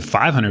if it's only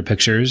 500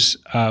 pictures,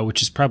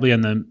 which is probably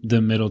on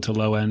the middle to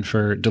low end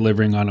for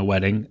delivering on a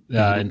wedding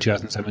in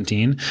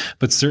 2017.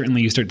 But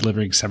certainly you start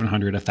delivering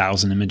 700,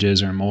 1,000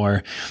 images or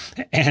more,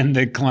 and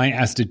the client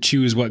has to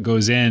choose what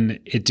goes in.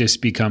 It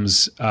just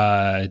becomes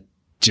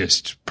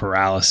just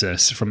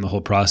paralysis from the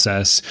whole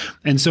process.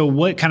 And so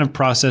what kind of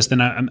process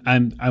then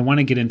I want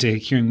to get into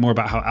hearing more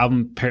about how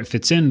Album Parrot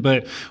fits in,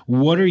 but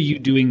what are you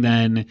doing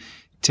then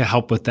to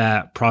help with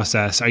that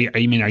process? Are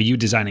you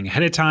designing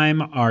ahead of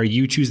time? Are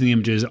you choosing the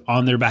images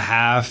on their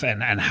behalf?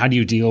 And how do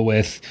you deal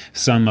with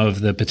some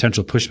of the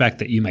potential pushback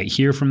that you might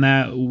hear from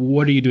that?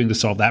 What are you doing to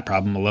solve that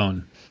problem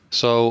alone?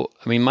 So,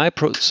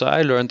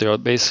 I learned there are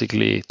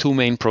basically two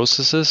main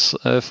processes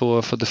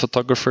for the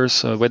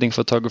photographers, wedding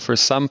photographers.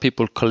 Some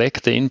people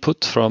collect the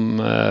input from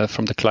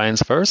the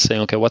clients first,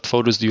 saying, okay, what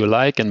photos do you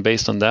like? And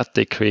based on that,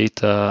 they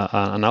create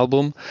an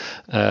album.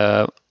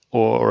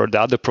 Or the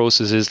other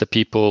process is that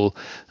people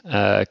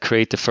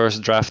create the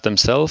first draft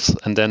themselves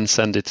and then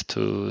send it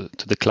to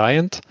the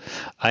client.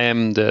 I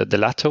am the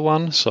latter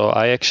one, so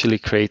I actually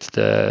create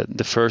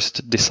the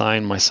first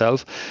design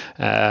myself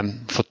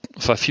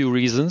for a few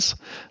reasons.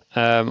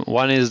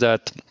 One is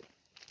that,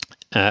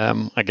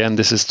 again,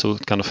 this is to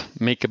kind of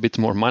make a bit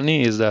more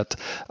money, is that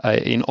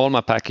in all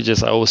my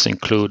packages, I always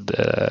include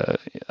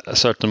a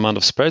certain amount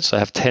of spreads. So I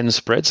have 10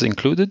 spreads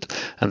included.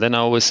 And then I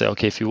always say,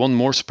 okay, if you want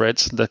more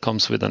spreads, that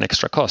comes with an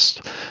extra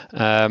cost.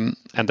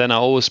 And then I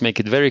always make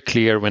it very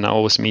clear when I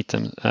always meet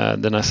them.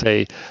 Then I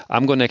say,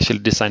 I'm going to actually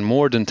design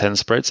more than 10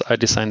 spreads. I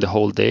design the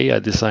whole day. I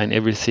design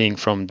everything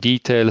from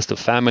details to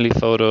family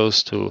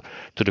photos to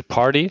the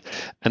party.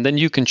 And then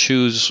you can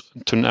choose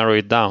to narrow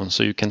it down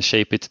so you can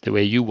shape it the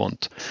way you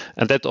want.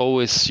 And that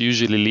always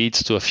usually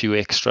leads to a few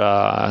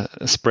extra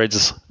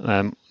spreads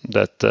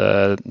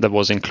that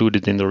was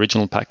included in the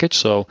original package.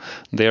 So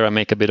there I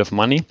make a bit of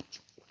money.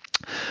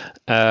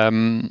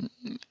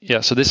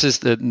 So this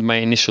is my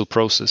initial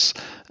process.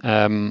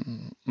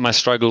 My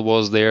struggle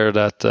was there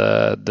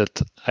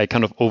that I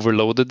kind of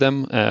overloaded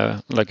them.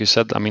 Like you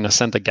said, I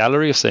sent a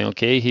gallery of saying,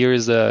 okay, here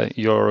is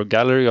your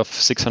gallery of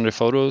 600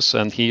 photos,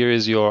 and here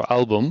is your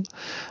album.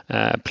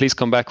 Please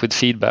come back with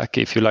feedback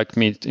if you like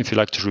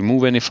to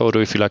remove any photo,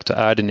 if you like to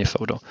add any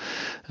photo.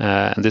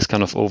 And this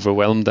kind of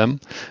overwhelmed them.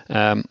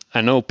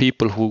 I know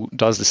people who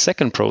does the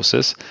second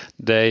process,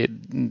 they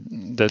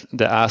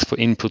ask for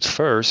input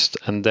first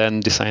and then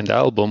design the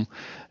album.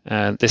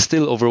 They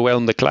still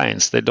overwhelm the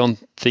clients. They don't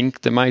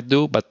think they might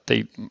do, but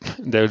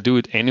they'll do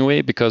it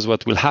anyway, because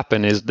what will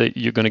happen is that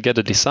you're going to get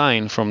a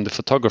design from the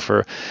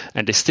photographer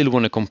and they still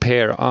want to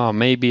compare,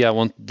 maybe I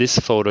want this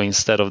photo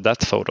instead of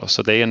that photo.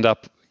 So they end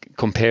up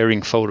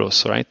comparing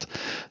photos, right?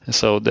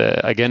 So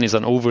again is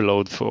an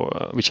overload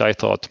which I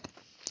thought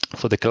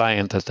for the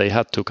client, that they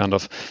had to kind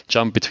of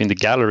jump between the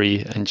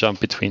gallery and jump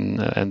between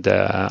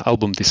the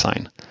album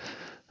design.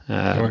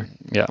 Sure.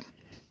 Yeah.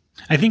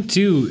 I think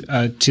too,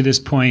 to this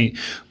point,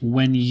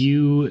 when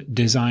you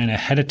design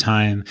ahead of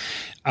time,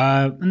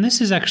 and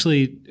this is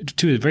actually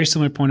to a very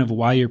similar point of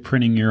why you're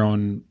printing your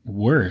own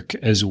work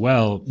as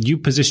well. You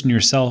position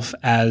yourself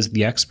as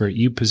the expert.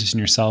 You position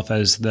yourself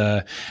as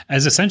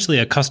essentially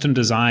a custom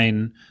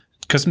designer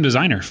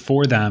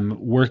for them,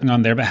 working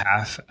on their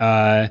behalf,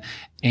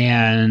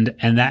 and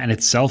that in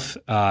itself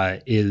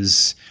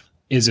is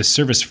a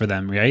service for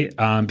them, right?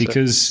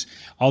 Because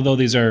although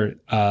these are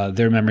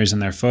their memories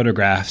and their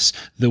photographs,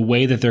 the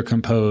way that they're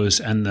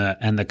composed and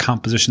the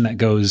composition that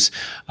goes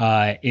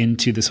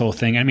into this whole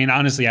thing.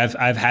 Honestly,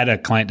 I've had a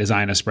client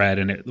design a spread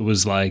and it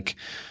was like,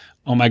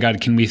 oh my God,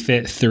 can we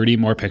fit 30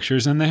 more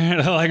pictures in there?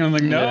 I'm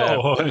like,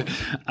 no.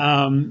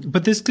 Yeah.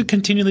 But this could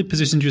continually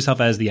position yourself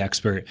as the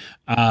expert.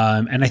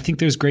 And I think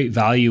there's great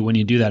value when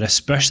you do that,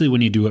 especially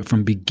when you do it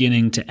from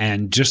beginning to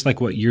end, just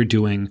like what you're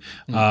doing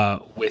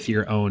with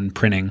your own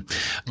printing.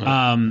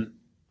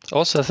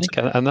 Also, I think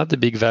another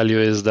big value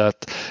is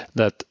that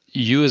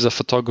you as a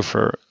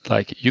photographer,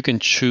 like, you can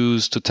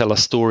choose to tell a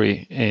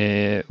story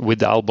with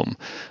the album.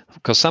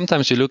 Because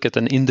sometimes you look at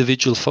an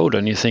individual photo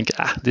and you think,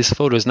 this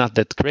photo is not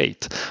that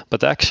great.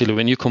 But actually,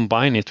 when you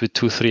combine it with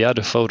 2-3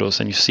 other photos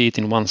and you see it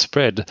in one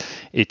spread,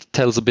 it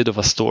tells a bit of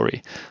a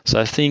story. So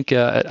I think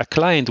a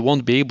client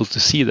won't be able to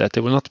see that.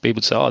 They will not be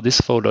able to say, this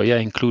photo,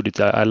 include it.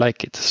 I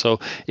like it. So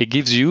it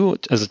gives you,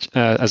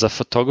 as a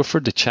photographer,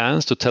 the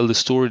chance to tell the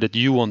story that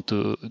you want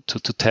to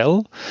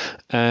tell.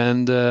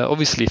 And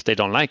obviously, if they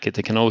don't like it,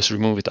 they can always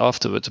remove it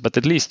afterwards. But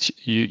at least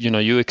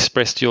you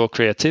expressed your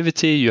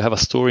creativity. You have a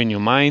story in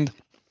your mind.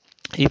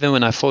 Even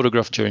when I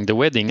photograph during the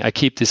wedding, I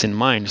keep this in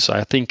mind. So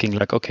I'm thinking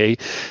like, okay,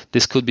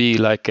 this could be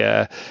like,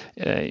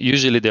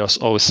 usually there's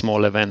always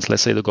small events.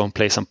 Let's say they go and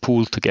play some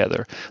pool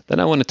together.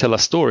 Then I want to tell a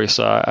story.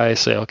 So I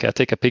say, okay, I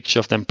take a picture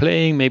of them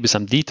playing, maybe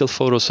some detailed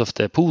photos of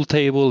the pool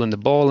table and the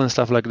ball and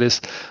stuff like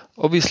this.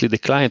 Obviously, the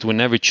client will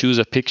never choose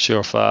a picture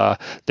of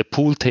the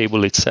pool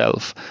table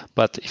itself.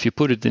 But if you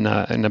put it in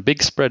a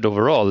big spread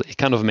overall, it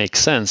kind of makes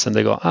sense. And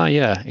they go,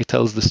 it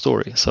tells the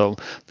story. So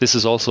this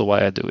is also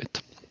why I do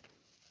it.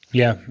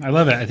 Yeah, I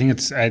love it. I think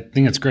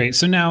it's great.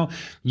 So now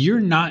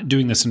you're not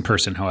doing this in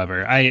person,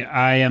 however.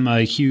 I am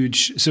a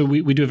huge, so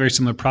we do a very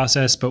similar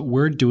process, but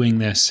we're doing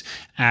this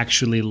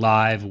actually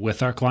live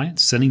with our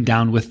clients, sitting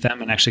down with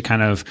them and actually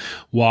kind of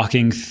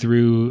walking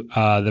through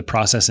the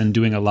process and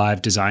doing a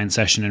live design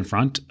session in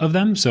front of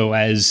them. So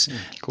as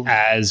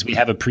we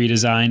have a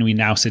pre-design, we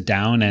now sit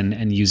down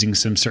and using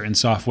some certain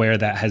software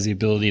that has the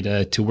ability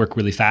to work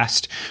really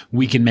fast,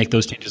 we can make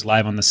those changes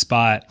live on the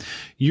spot.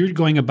 You're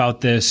going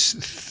about this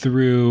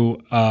through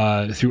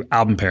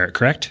Album Parrot,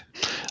 correct?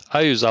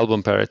 I use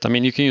Album Parrot. I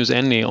mean, you can use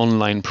any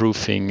online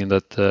proofing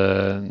that's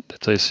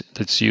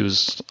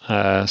used.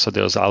 So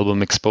there's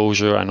Album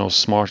Exposure. I know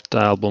Smart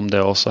Album, they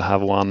also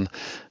have one.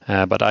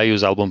 But I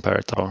use Album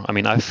Parrot.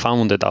 I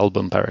founded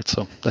Album Parrot,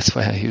 so that's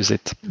why I use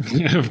it.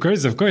 Yeah, of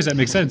course, that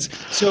makes sense.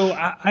 So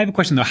I have a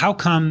question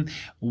though.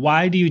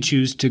 Why do you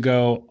choose to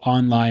go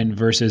online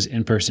versus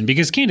in person?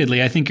 Because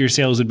candidly, I think your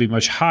sales would be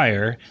much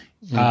higher,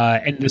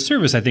 and the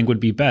service I think would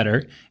be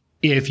better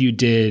if you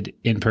did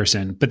in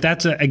person. But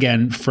that's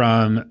again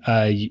from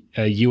a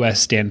US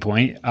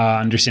standpoint,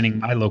 understanding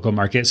my local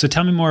market. So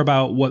tell me more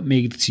about what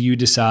makes you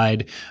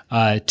decide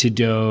to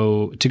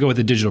go with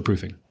the digital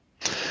proofing.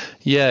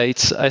 Yeah,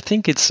 I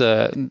think it's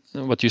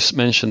what you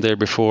mentioned there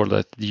before,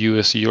 that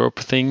US-Europe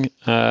thing.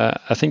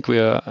 I think we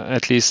are,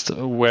 at least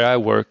where I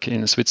work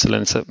in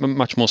Switzerland, it's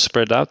much more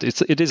spread out.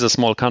 It is a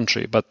small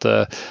country, but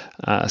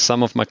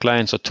some of my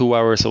clients are 2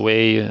 hours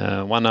away,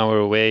 1 hour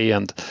away,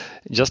 and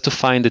just to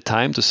find the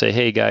time to say,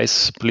 hey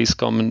guys, please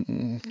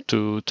come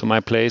to my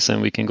place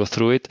and we can go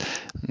through it,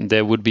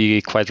 they would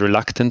be quite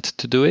reluctant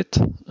to do it.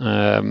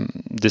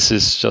 This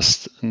is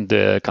just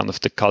the kind of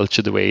the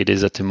culture, the way it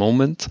is at the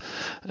moment.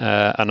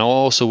 And I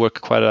also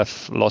work quite a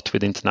lot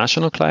with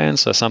international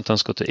clients. I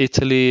sometimes go to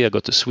Italy, I go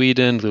to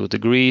Sweden, go to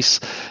Greece,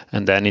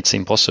 and then it's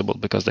impossible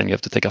because then you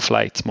have to take a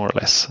flight, more or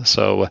less.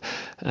 So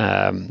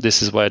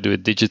this is why I do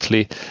it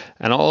digitally.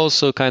 And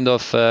also kind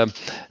of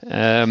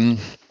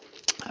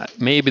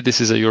maybe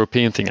this is a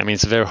European thing. I mean,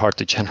 it's very hard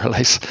to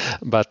generalize,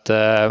 but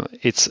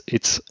it's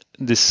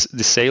the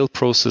sale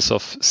process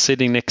of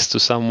sitting next to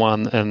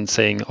someone and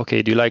saying,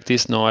 okay, do you like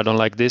this? No, I don't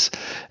like this.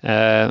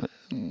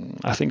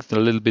 I think they're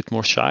a little bit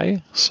more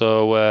shy.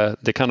 So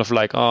they kind of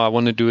like, I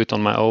want to do it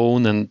on my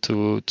own, and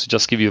to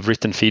just give you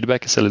written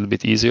feedback is a little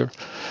bit easier.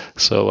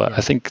 So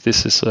I think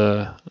this is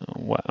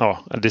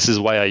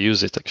why I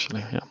use it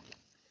actually. Yeah.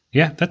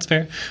 Yeah, that's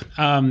fair.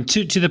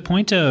 To the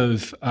point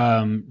of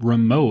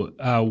remote,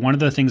 one of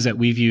the things that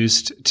we've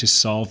used to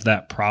solve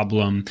that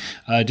problem,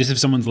 just if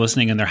someone's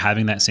listening and they're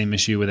having that same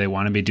issue where they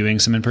want to be doing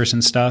some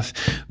in-person stuff,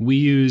 we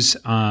use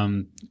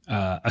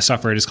a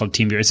software. It's called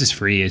TeamViewer. It's just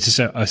free. It's just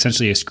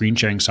essentially a screen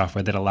sharing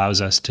software that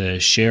allows us to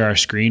share our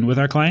screen with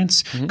our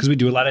clients, because we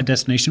do a lot of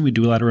destination, we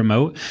do a lot of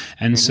remote.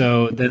 And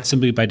so then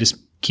simply by just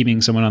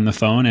keeping someone on the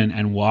phone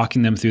and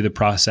walking them through the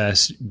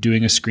process,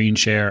 doing a screen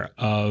share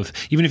of,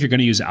 even if you're going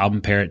to use Album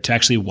Parrot, to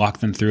actually walk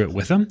them through it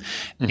with them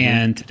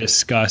and to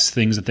discuss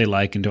things that they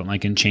like and don't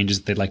like and changes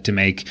that they'd like to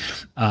make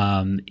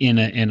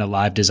in a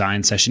live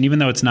design session, even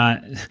though it's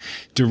not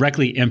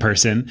directly in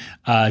person,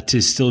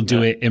 to still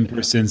do it in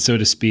person, so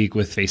to speak,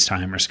 with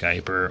FaceTime or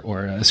Skype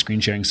or a screen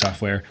sharing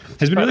software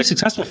has been really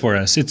successful for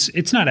us.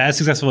 It's not as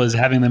successful as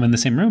having them in the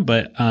same room,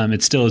 but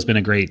it still has been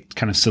a great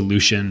kind of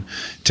solution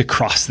to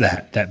cross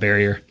that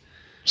barrier.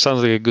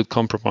 Sounds like a good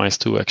compromise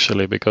too,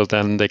 actually, because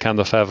then they kind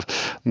of have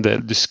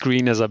the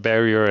screen as a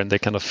barrier, and they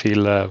kind of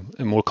feel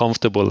more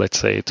comfortable, let's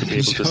say, to be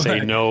able to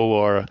say no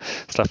or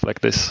stuff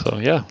like this. So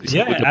yeah,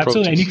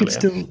 absolutely. And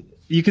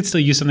you could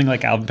still use something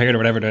like Album Parrot or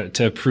whatever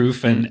to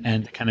proof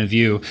and kind of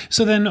view.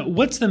 So then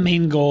what's the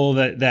main goal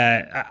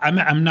that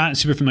I'm not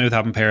super familiar with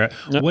Album Parrot.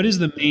 Yep. What is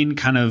the main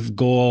kind of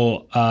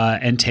goal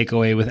and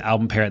takeaway with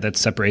Album Parrot that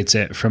separates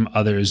it from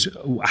others?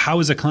 How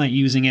is a client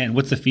using it, and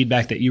what's the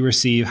feedback that you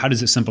receive? How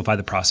does it simplify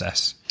the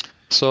process?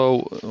 So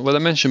what I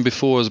mentioned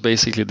before is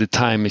basically the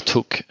time it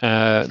took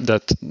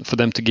that for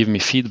them to give me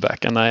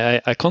feedback. And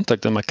I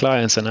contacted my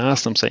clients and I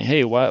asked them, saying,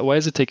 hey, why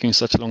is it taking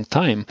such a long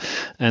time?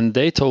 And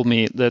they told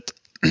me that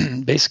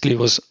basically it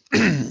was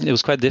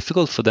quite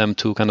difficult for them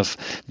to kind of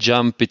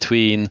jump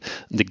between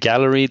the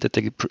gallery that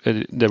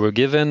they were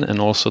given and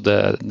also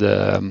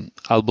the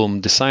album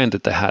design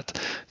that they had,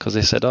 because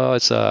they said,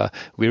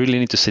 we really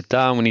need to sit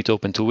down, we need to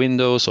open two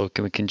windows, or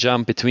we can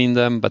jump between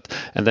them,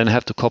 and then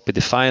have to copy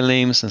the file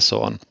names and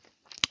so on.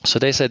 So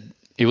they said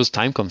it was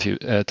time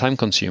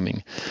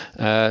consuming.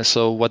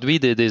 So what we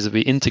did is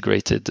we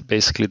integrated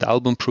basically the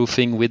album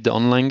proofing with the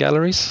online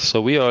galleries. So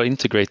we are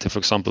integrated, for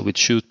example, with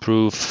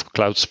Shootproof,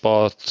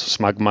 CloudSpot,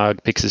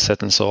 SmugMug,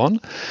 Pixieset, and so on.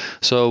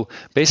 So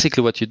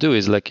basically what you do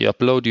is like you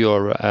upload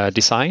your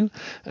design,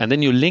 and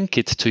then you link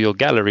it to your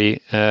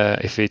gallery,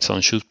 if it's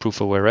on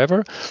Shootproof or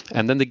wherever,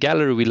 and then the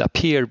gallery will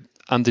appear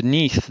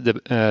underneath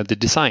the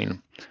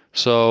design.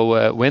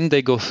 So when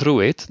they go through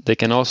it, they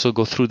can also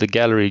go through the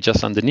gallery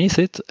just underneath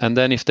it. And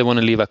then if they want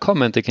to leave a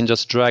comment, they can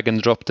just drag and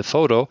drop the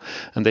photo,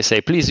 and they say,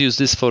 please use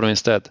this photo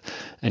instead.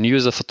 And you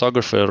as a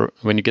photographer,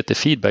 when you get the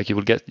feedback,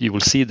 you will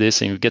see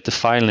this, and you get the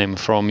file name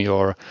from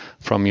your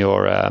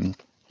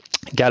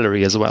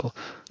gallery as well.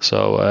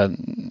 So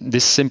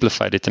this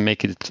simplified it to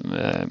make it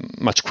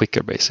much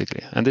quicker,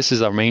 basically. And this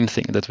is our main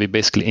thing, that we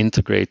basically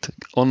integrate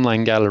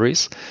online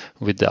galleries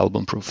with the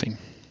album proofing.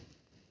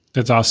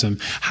 That's awesome.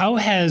 How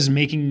has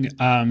making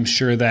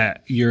sure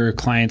that your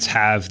clients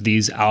have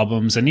these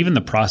albums, and even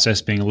the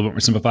process being a little bit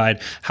more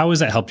simplified, how has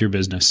that helped your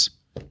business?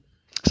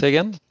 Say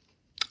again?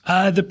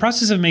 The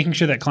process of making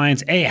sure that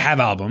clients, A, have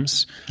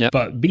albums, Yep.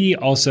 but B,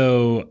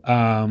 also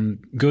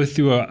go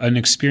through an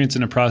experience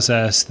and a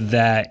process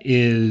that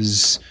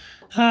is,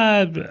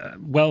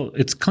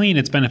 it's clean,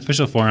 it's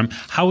beneficial for them.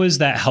 How has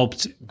that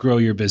helped grow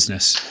your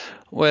business?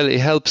 Well, it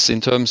helps in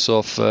terms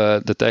of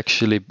that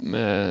actually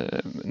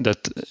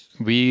that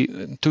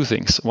we two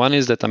things. One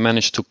is that I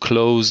managed to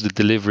close the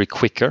delivery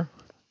quicker,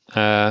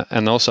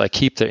 and also I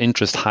keep their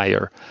interest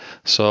higher.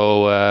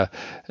 So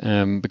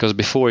because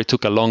before it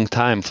took a long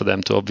time for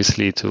them to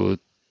obviously to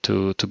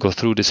go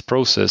through this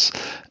process,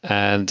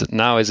 and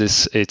now as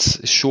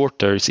it's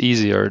shorter, it's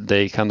easier,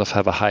 they kind of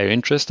have a higher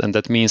interest, and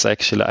that means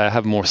actually I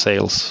have more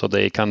sales, so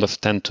they kind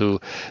of tend to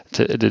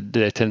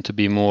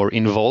be more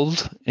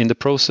involved in the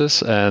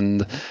process,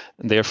 and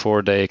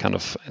therefore they kind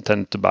of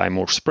tend to buy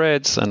more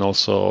spreads and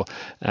also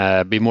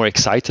be more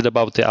excited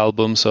about the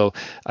album. So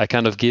I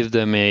kind of give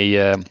them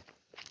a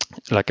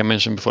like I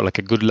mentioned before, like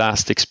a good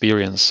last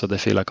experience. So they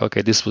feel like,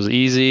 okay, this was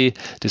easy,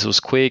 this was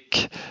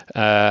quick,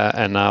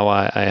 and now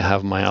I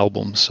have my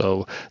album.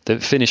 So they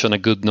finish on a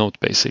good note,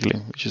 basically,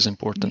 which is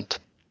important.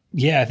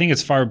 Yeah, I think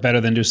it's far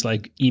better than just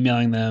like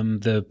emailing them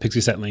the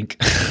Pixie Set link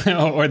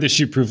or the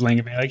shoot-proof link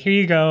and being like, here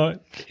you go.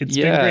 It's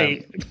been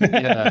great.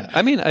 Yeah.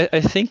 I mean,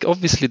 I think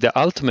obviously the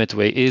ultimate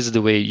way is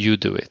the way you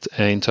do it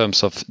in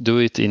terms of do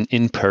it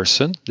in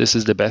person. This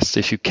is the best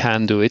if you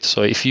can do it.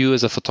 So if you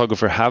as a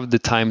photographer have the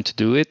time to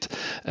do it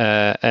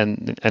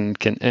and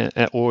can,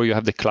 or you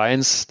have the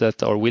clients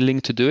that are willing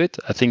to do it,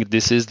 I think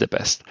this is the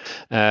best.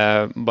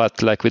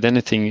 But like with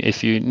anything,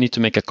 if you need to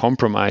make a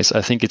compromise,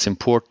 I think it's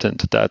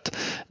important that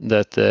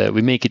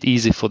we make it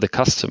easy for the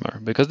customer,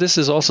 because this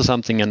is also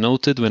something I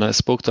noted when I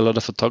spoke to a lot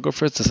of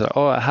photographers. They said,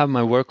 oh, I have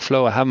my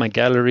workflow, I have my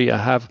gallery, I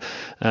have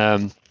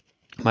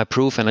my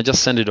proof, and I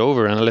just send it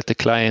over and I let the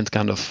client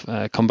kind of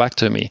come back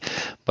to me.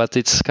 But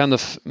it's kind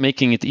of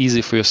making it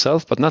easy for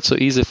yourself, but not so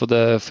easy for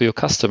your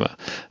customer.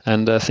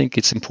 And I think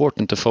it's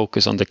important to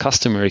focus on the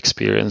customer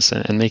experience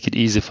and make it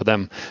easy for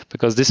them,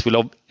 because this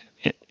will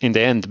in the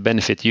end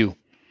benefit you.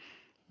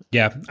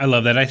 Yeah, I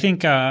love that. I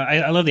think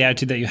I love the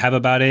attitude that you have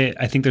about it.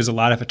 I think there's a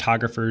lot of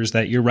photographers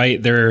that you're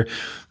right. They're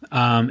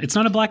it's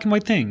not a black and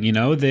white thing, you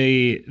know.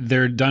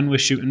 They're done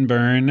with shoot and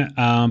burn,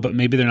 but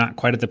maybe they're not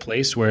quite at the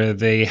place where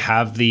they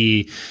have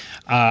the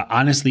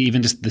honestly,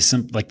 even just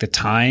the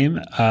time,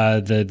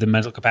 the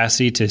mental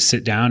capacity to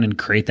sit down and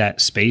create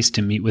that space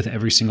to meet with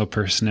every single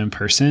person in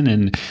person.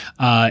 And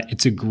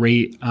it's a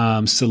great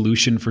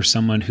solution for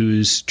someone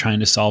who's trying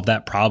to solve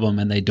that problem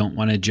and they don't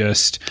want to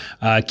just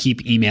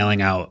keep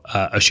emailing out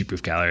a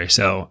shoot-proof gallery.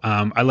 So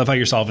I love how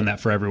you're solving that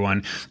for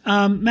everyone.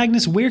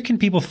 Magnus, where can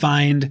people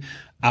find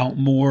out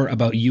more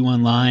about you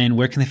online?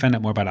 Where can they find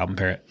out more about Album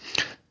Parrot?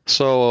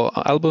 So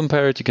Album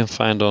Parrot you can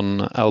find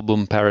on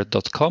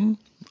albumparrot.com.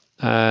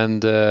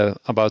 And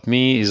about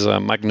me is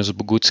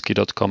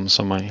magnusbogucki.com.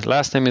 So my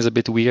last name is a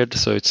bit weird,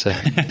 so it's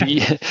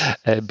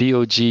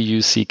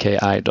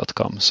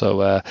bogucki.com.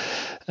 So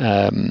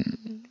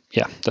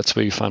yeah, that's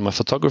where you find my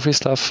photography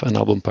stuff, and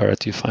Album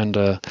Parrot you find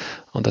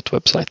on that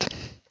website.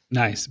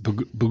 Nice.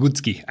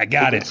 Bogucki. I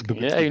got it.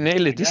 Bogucki. Yeah, you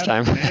nailed it this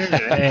time.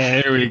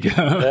 There we go.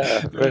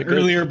 Yeah,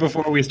 Earlier,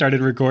 before we started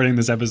recording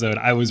this episode,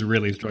 I was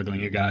really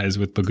struggling, you guys,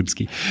 with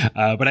Bogucki.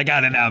 But I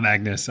got it now,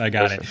 Magnus. I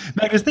got it.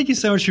 Magnus, thank you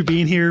so much for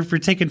being here, for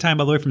taking time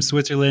all the way from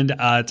Switzerland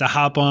to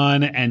hop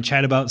on and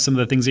chat about some of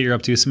the things that you're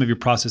up to, some of your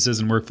processes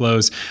and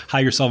workflows, how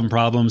you're solving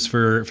problems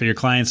for your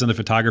clients and the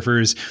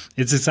photographers.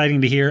 It's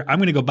exciting to hear. I'm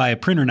going to go buy a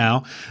printer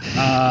now.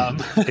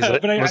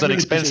 It was an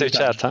expensive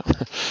chat, huh?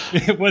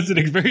 It was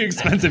a very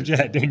expensive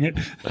chat, dang it.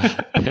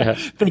 Yeah.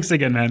 Thanks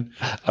again, man.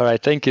 All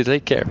right. Thank you.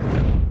 Take care.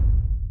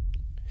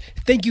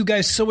 Thank you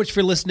guys so much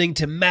for listening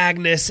to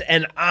Magnus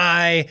and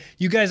I.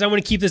 You guys, I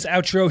want to keep this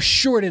outro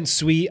short and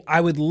sweet.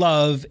 I would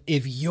love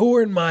if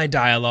your and my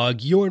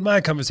dialogue, your and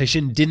my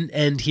conversation didn't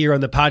end here on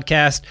the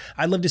podcast.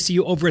 I'd love to see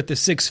you over at the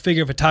Six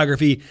Figure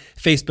Photography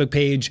Facebook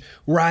page,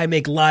 where I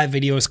make live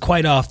videos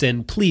quite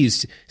often.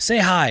 Please say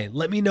hi.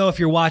 Let me know if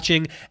you're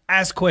watching.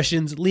 Ask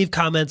questions, leave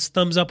comments,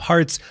 thumbs up,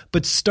 hearts,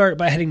 but start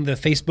by heading to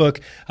the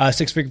Facebook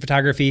Six Figure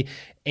Photography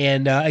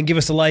and give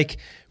us a like.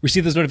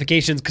 Receive those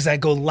notifications because I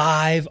go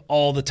live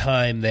all the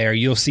time there.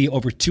 You'll see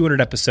over 200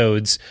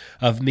 episodes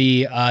of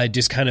me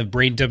just kind of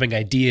brain dumping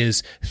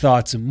ideas,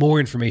 thoughts, and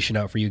more information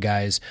out for you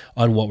guys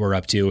on what we're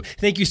up to.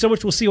 Thank you so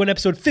much. We'll see you on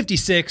episode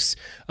 56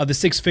 of the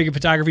Six Figure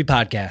Photography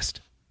Podcast.